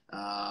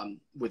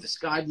with a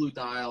sky blue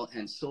dial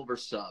and silver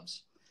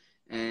subs.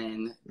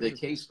 And the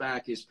case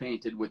back is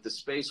painted with the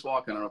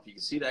spacewalk. I don't know if you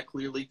can see that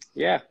clearly.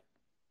 Yeah.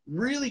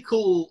 Really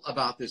cool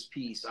about this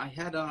piece. I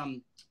had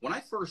when I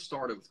first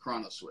started with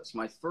Chrono Swiss,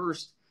 my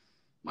first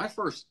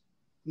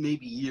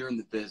maybe year in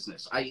the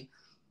business, I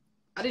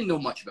didn't know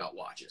much about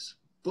watches,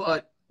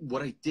 but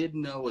what I did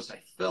know is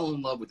I fell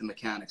in love with the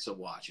mechanics of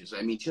watches.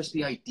 I mean, just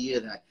the idea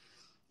that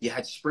you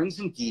had springs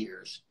and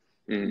gears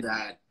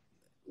that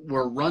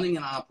were running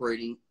and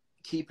operating,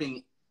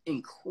 keeping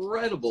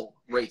incredible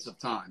rates of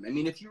time. I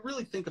mean, if you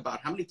really think about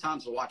how many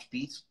times a watch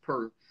beats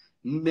per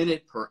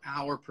minute, per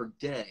hour, per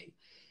day,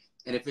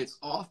 and if it's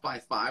off by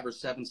 5 or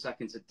 7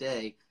 seconds a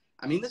day,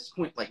 I mean, this is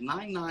like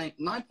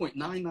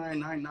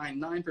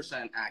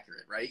 9.99999%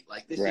 accurate, right?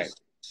 Like this is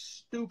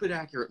stupid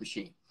accurate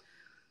machine.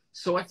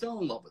 So I fell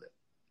in love with it.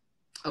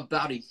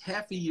 About a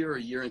year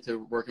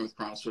into working with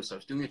Chrono Swiss, I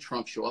was doing a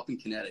trunk show up in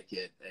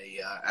Connecticut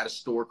at a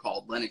store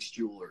called Lennox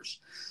Jewelers.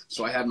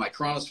 So I had my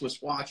Chrono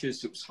Swiss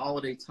watches. It was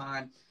holiday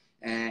time.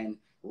 And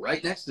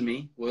right next to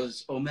me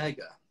was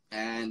Omega.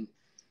 And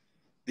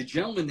the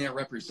gentleman there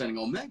representing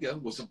Omega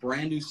was a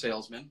brand new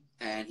salesman.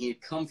 And he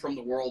had come from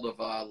the world of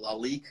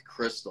Lalique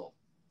Crystal.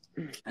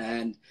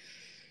 And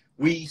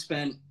we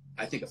spent,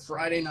 I think, a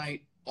Friday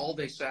night, all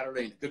day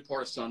Saturday, and a good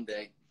part of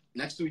Sunday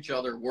next to each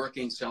other,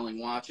 working, selling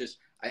watches.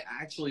 I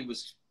actually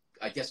was,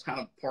 I guess, kind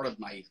of part of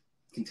my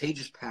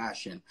contagious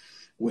passion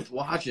with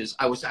watches.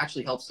 I was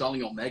actually helped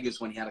selling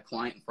Omegas when he had a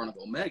client in front of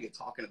Omega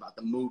talking about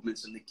the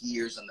movements and the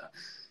gears and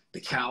the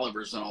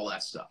calibers and all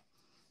that stuff.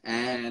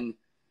 And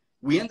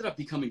we ended up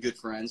becoming good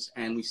friends,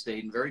 and we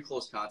stayed in very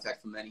close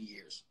contact for many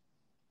years.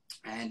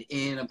 And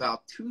in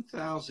about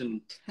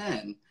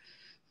 2010,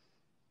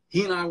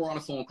 he and I were on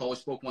a phone call. We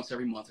spoke once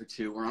every month or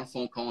two. We're on a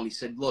phone call, and he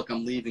said, look,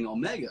 I'm leaving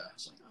Omega. I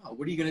was like, oh,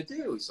 what are you going to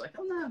do? He's like,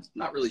 I'm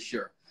not really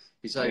sure.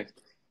 He's like,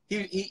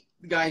 the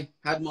guy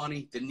had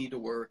money, didn't need to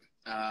work.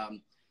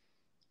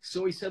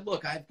 So he said,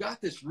 look, I've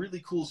got this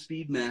really cool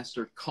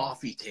Speedmaster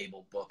coffee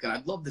table book, and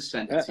I'd love to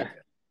send it to you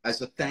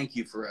as a thank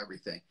you for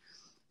everything.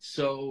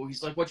 So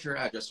he's like, what's your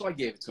address? So I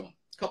gave it to him.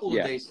 A couple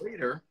of days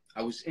later,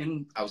 I was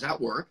at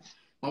work.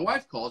 My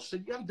wife called. She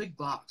said, you got a big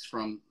box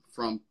from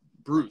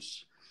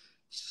Bruce.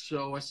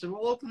 So I said,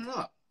 well, open it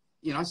up.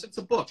 You know, I said, it's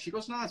a book. She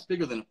goes, no, it's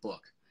bigger than a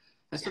book.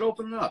 I said,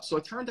 open it up. So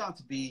it turned out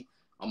to be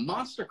a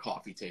monster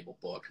coffee table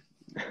book,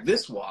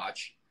 this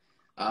watch,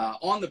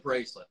 on the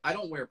bracelet. I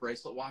don't wear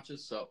bracelet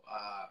watches, so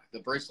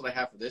the bracelet I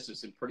have for this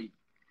is in pretty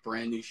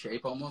brand new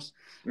shape almost.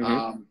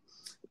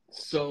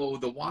 So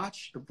the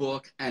watch, the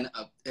book, and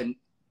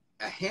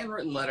a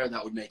handwritten letter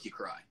that would make you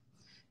cry.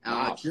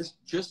 Wow.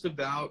 Just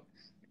about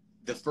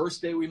the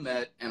first day we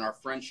met and our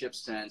friendship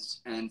since,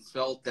 and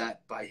felt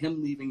that by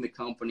him leaving the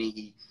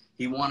company,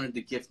 he wanted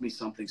to gift me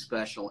something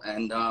special.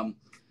 And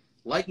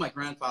like my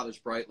grandfather's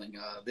Breitling,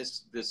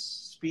 this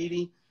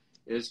Speedy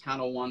is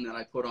kind of one that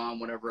I put on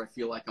whenever I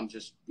feel like I'm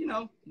just, you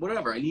know,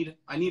 whatever. I need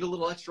a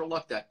little extra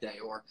luck that day,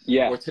 or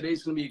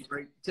today's gonna be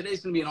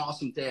an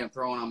awesome day. I'm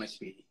throwing on my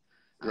Speedy.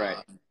 Right.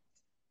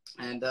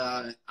 And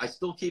I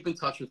still keep in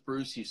touch with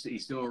Bruce.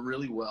 He's doing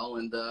really well,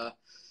 and a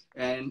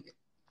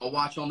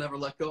watch I'll never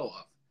let go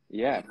of.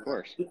 Yeah, of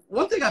course.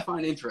 One thing I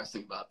find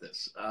interesting about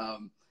this,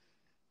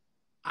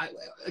 I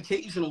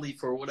occasionally,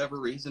 for whatever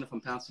reason, if I'm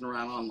bouncing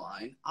around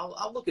online,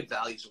 I'll look at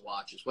values of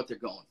watches, what they're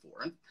going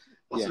for. And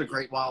once in a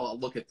great while, I'll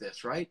look at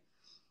this, right?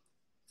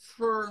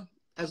 For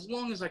as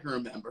long as I can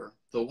remember,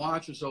 the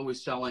watch was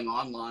always selling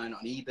online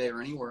on eBay or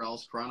anywhere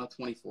else, Chrono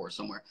 24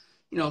 somewhere,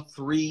 you know,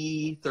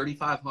 $3,000,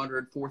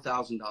 $3,500,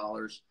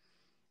 $4,000.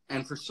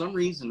 And for some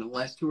reason, in the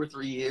last 2 or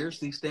 3 years,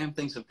 these damn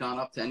things have gone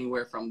up to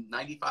anywhere from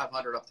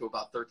 $9,500 up to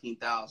about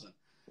 $13,000.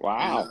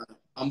 Wow. And,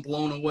 I'm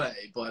blown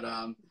away. But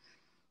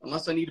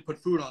unless I need to put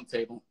food on the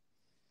table,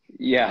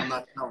 I'm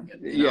not selling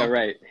it. You know?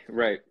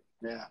 Right.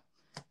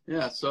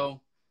 Yeah.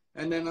 So,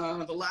 and then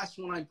the last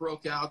one I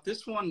broke out.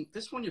 This one,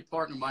 your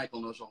partner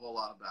Michael knows a whole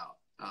lot about.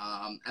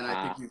 And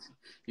I think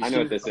I know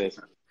what this is.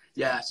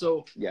 Yeah.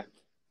 So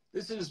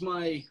this is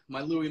my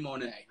Louis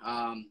Monet.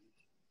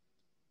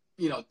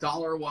 You know,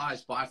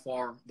 dollar-wise, by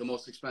far the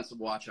most expensive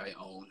watch I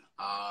own.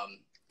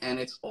 And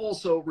it's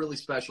also really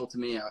special to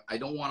me. I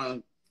don't want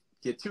to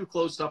get too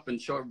close up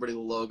and show everybody the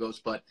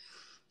logos, but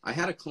I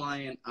had a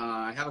client.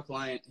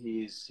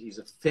 He's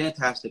a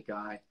fantastic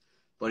guy,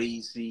 but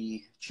he's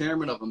the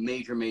chairman of a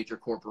major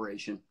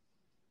corporation.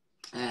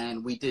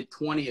 And we did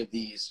 20 of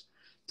these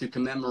to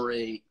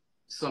commemorate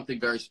something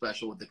very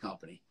special with the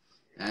company.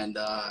 And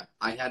I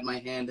had my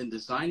hand in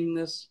designing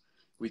this.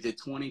 We did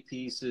 20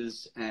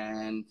 pieces,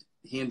 and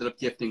he ended up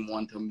gifting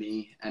one to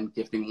me and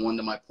gifting one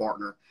to my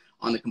partner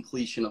on the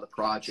completion of the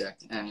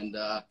project. And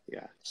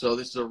so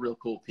this is a real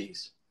cool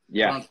piece.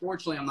 Yeah. But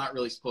unfortunately, I'm not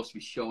really supposed to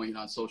be showing it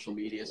on social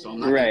media, so I'm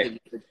not going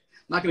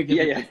to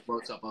give you a big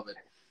close up of it.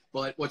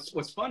 But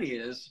what's funny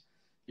is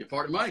your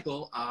partner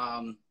Michael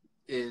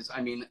is,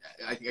 I mean,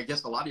 I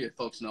guess a lot of your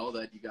folks know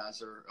that you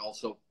guys are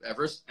also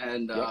Everest,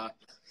 and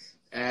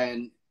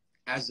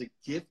as a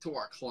gift to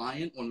our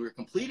client, when we were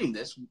completing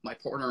this, my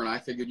partner and I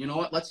figured, you know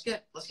what, let's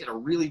get a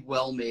really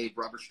well-made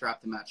rubber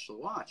strap to match the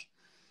watch.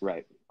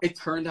 Right. It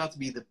turned out to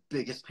be the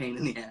biggest pain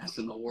in the ass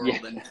in the world.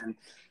 Yeah. And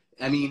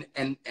I mean,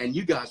 and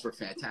you guys were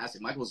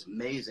fantastic. Michael was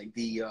amazing.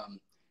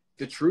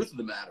 The truth of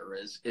the matter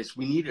is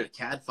we needed a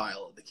CAD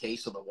file of the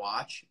case of the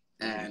watch,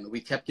 and we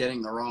kept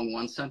getting the wrong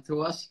one sent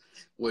to us,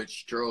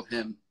 which drove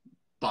him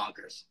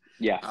bonkers.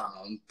 Yeah.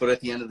 But at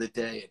the end of the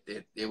day,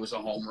 it was a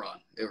home run.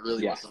 It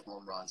really was a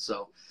home run.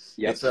 So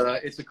it's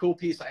a cool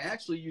piece. I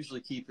actually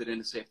usually keep it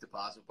in a safe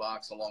deposit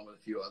box along with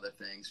a few other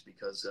things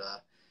because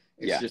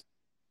it's just,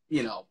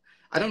 you know,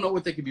 I don't know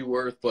what they could be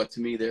worth, but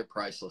to me, they're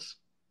priceless.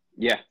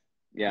 Yeah,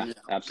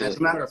 absolutely. As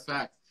a matter of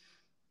fact,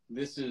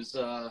 this is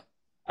the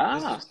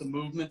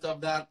movement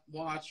of that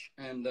watch,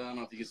 and I don't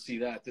know if you can see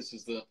that. This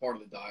is the part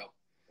of the dial.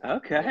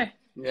 Okay.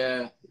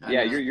 Yeah.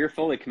 You're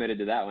fully committed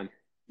to that one.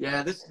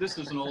 Yeah, this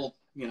is an old,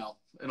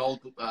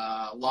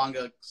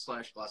 Longa /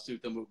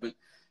 Glasuta movement.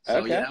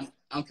 So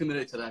I'm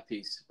committed to that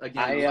piece.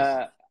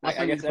 Again,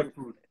 I guess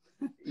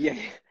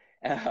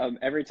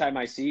every time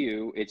I see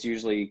you, it's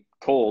usually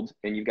cold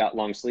and you've got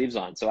long sleeves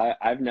on. So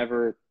I've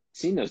never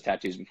seen those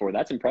tattoos before.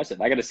 That's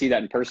impressive. I got to see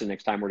that in person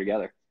next time we're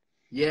together.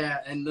 Yeah,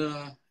 and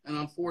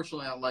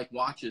unfortunately, I like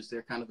watches.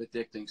 They're kind of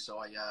addicting, so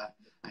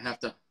I have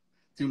to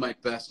do my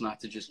best not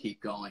to just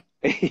keep going.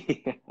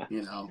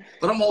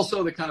 But I'm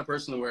also the kind of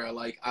person where I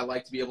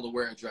like to be able to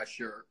wear a dress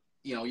shirt,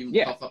 even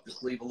puff up the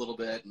sleeve a little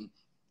bit and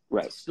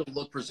still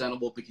look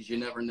presentable, because you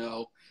never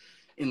know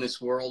in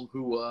this world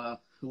who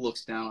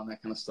looks down on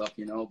that kind of stuff,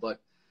 But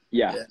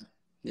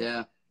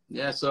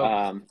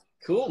so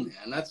cool,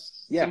 man.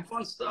 That's some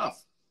fun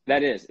stuff.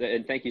 That is,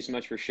 and thank you so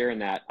much for sharing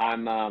that.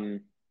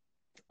 I'm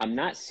I'm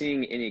not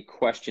seeing any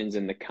questions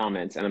in the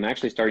comments, and I'm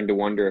actually starting to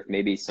wonder if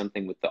maybe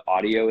something with the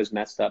audio is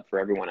messed up for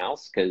everyone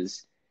else,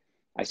 because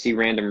I see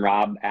Random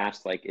Rob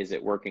asked, like, is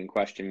it working,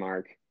 question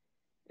mark,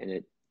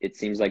 and it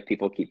seems like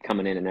people keep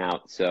coming in and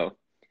out. So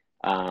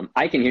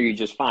I can hear you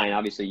just fine.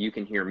 Obviously, you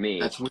can hear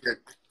me. That's weird.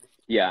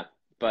 Yeah,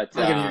 but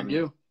I can hear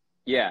you.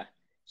 Yeah.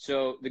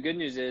 So the good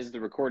news is the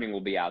recording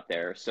will be out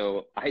there.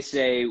 So I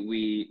say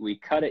we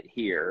cut it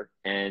here,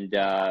 and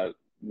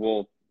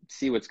we'll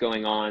see what's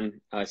going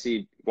on.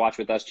 See, Watch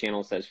With Us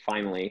channel says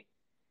finally.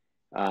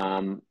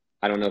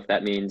 I don't know if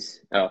that means,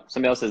 oh,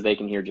 somebody else says they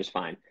can hear just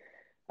fine.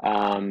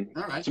 All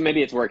right. So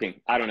maybe it's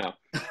working. I don't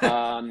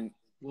know.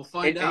 We'll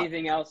find out.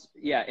 Anything else?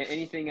 Yeah.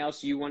 Anything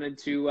else you wanted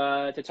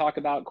to talk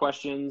about?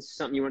 Questions?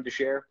 Something you wanted to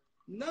share?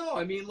 No,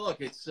 I mean, look,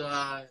 it's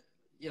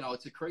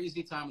it's a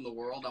crazy time in the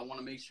world. I want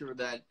to make sure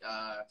that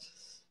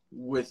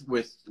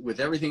with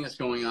everything that's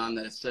going on,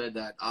 that it's said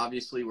that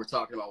obviously we're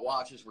talking about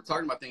watches. We're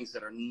talking about things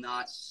that are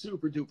not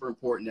super duper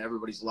important to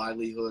everybody's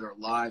livelihood or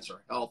lives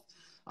or health.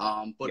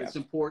 But it's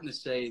important to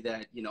say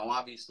that,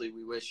 obviously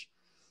we wish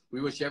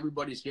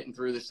everybody's getting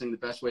through this thing the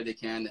best way they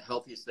can, the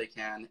healthiest they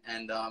can.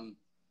 And,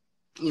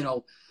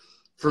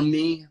 for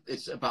me,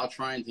 it's about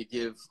trying to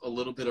give a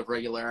little bit of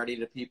regularity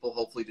to people,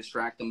 hopefully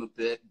distract them a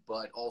bit,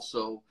 but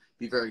also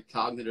be very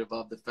cognitive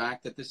of the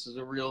fact that this is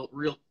a real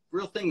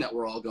thing that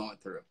we're all going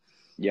through.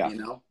 Yeah.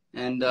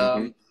 And,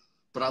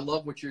 but I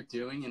love what you're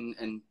doing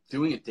and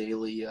doing a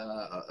daily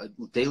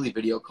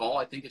video call.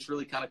 I think it's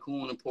really kind of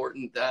cool and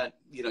important that,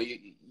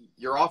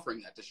 you're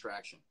offering that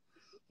distraction.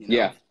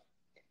 Yeah.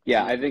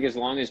 Yeah. I think as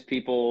long as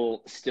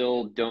people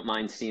still don't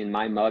mind seeing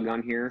my mug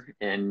on here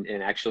and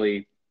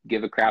actually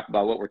give a crap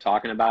about what we're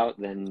talking about,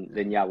 then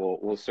yeah,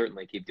 we'll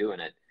certainly keep doing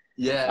it.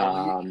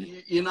 Yeah,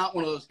 you're not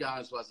one of those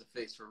guys who has a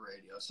face for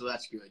radio, so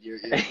that's good. You're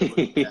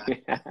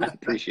I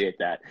appreciate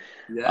that.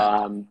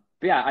 Yeah.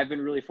 But yeah, I've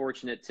been really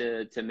fortunate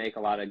to make a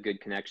lot of good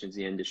connections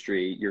in the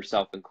industry,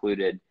 yourself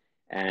included.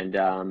 And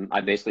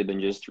I've basically been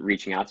just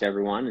reaching out to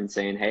everyone and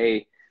saying,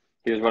 hey,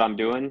 here's what I'm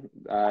doing.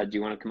 Do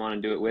you want to come on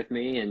and do it with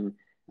me? And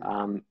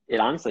it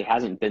honestly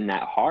hasn't been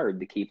that hard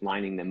to keep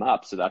lining them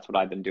up. So that's what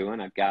I've been doing.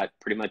 I've got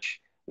pretty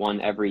much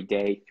one every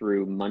day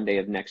through Monday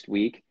of next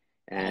week.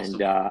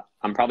 And Awesome.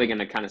 I'm probably going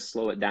to kind of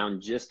slow it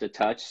down just a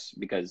touch,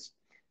 because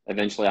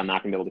eventually I'm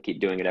not going to be able to keep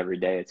doing it every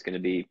day. It's going to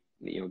be,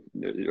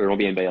 there won't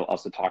be anybody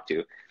else to talk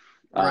to.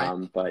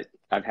 Right. But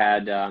I've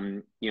had,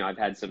 I've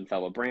had some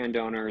fellow brand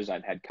owners,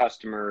 I've had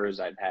customers,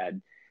 I've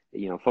had,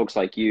 folks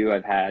like you.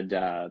 I've had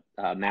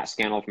Matt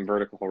Scannell from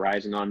Vertical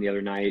Horizon on the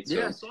other night. So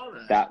yeah, I saw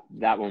that.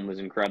 That one was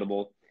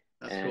incredible.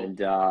 That's and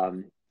cool.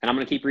 And I'm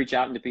going to keep reaching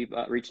out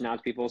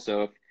to people.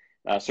 So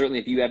certainly,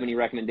 if you have any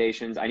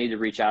recommendations, I need to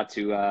reach out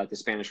to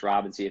Spanish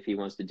Rob and see if he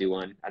wants to do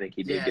one. I think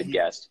he'd be a good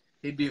guest.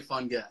 He'd be a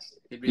fun guest.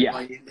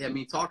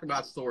 Talk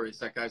about stories.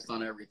 That guy's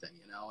done everything,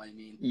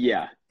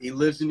 Yeah. He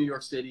lives in New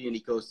York City, and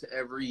he goes to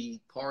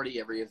every party,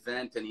 every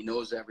event, and he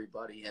knows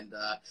everybody. And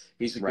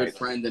he's a good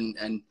friend,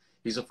 and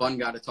he's a fun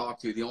guy to talk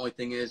to. The only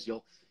thing is,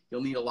 you'll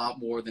need a lot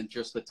more than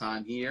just the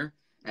time here.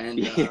 And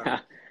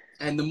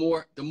and the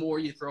more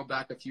you throw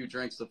back a few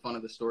drinks, the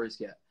funner the stories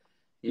get.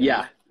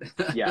 Yeah.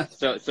 Yeah.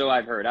 So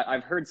I've heard.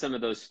 I've heard some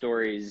of those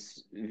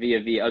stories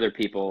via other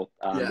people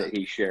that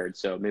he shared.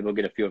 So maybe we'll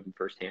get a few of them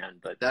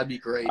firsthand. But that'd be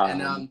great.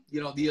 And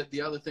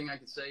the other thing I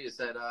could say is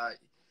that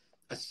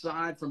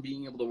aside from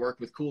being able to work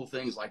with cool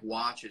things like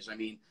watches,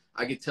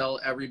 I could tell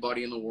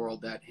everybody in the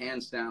world that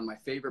hands down my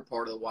favorite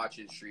part of the watch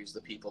industry is the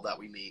people that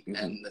we meet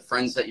and the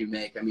friends that you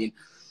make.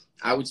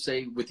 I would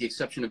say, with the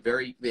exception of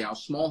very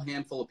small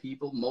handful of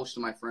people, most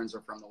of my friends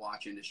are from the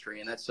watch industry,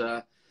 and that's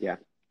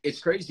it's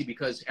crazy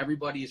because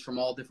everybody is from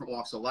all different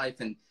walks of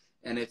life. And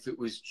if it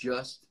was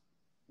just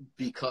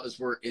because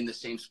we're in the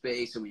same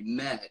space and we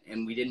met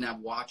and we didn't have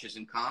watches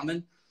in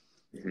common,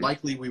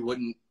 likely we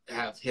wouldn't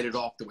have hit it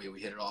off the way we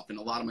hit it off. And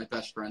a lot of my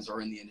best friends are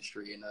in the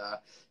industry, and,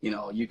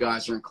 you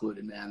guys are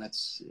included, man.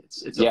 It's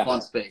a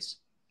fun space.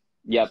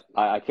 Yep.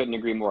 I couldn't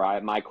agree more.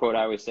 My quote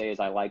I always say is,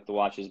 I like the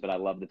watches, but I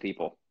love the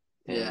people.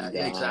 Yeah,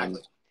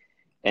 exactly.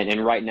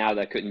 And right now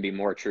that couldn't be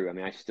more true.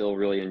 I still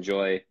really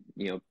enjoy,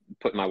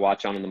 putting my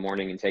watch on in the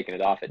morning and taking it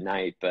off at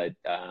night. But,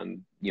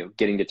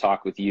 getting to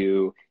talk with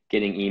you,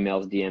 getting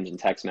emails, DMs, and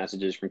text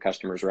messages from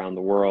customers around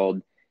the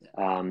world.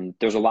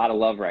 There's a lot of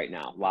love right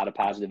now, a lot of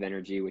positive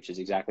energy, which is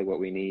exactly what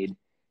we need.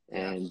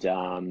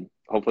 And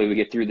hopefully we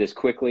get through this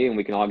quickly and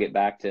we can all get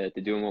back to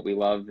doing what we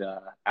love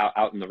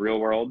out in the real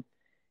world.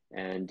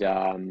 And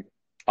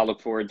I'll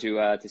look forward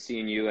to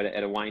seeing you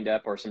at a wind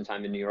up or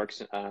sometime in New York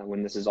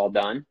when this is all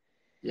done.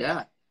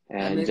 Yeah.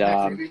 And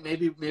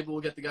maybe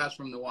we'll get the guys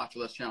from the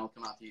WatchWithUs Channel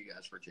come out to you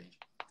guys for a change.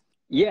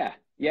 Yeah.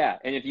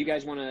 And if you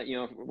guys want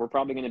to, we're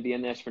probably going to be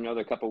in this for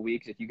another couple of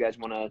weeks. If you guys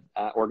want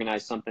to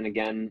organize something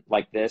again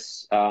like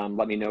this,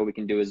 let me know. We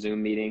can do a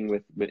Zoom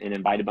meeting and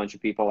invite a bunch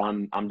of people.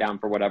 I'm down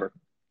for whatever.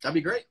 That'd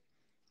be great.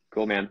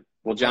 Cool, man.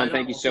 Well, John,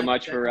 thank you so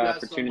much for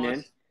tuning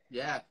in.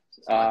 Yeah.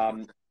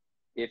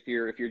 If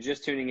you're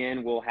just tuning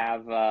in, we'll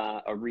have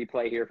a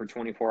replay here for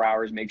 24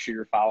 hours. Make sure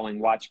you're following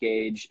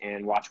WatchGauge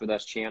and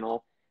WatchWithUs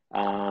Channel.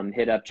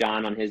 Hit up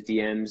John on his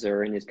DMs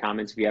or in his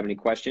comments if you have any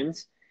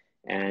questions.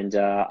 And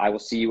I will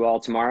see you all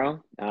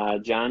tomorrow.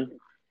 John,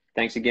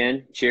 thanks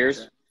again.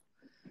 Cheers.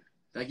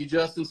 Thank you,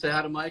 Justin. Say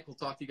hi to Mike. We'll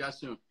talk to you guys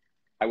soon.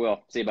 I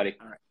will. See you, buddy.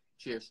 All right.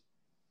 Cheers.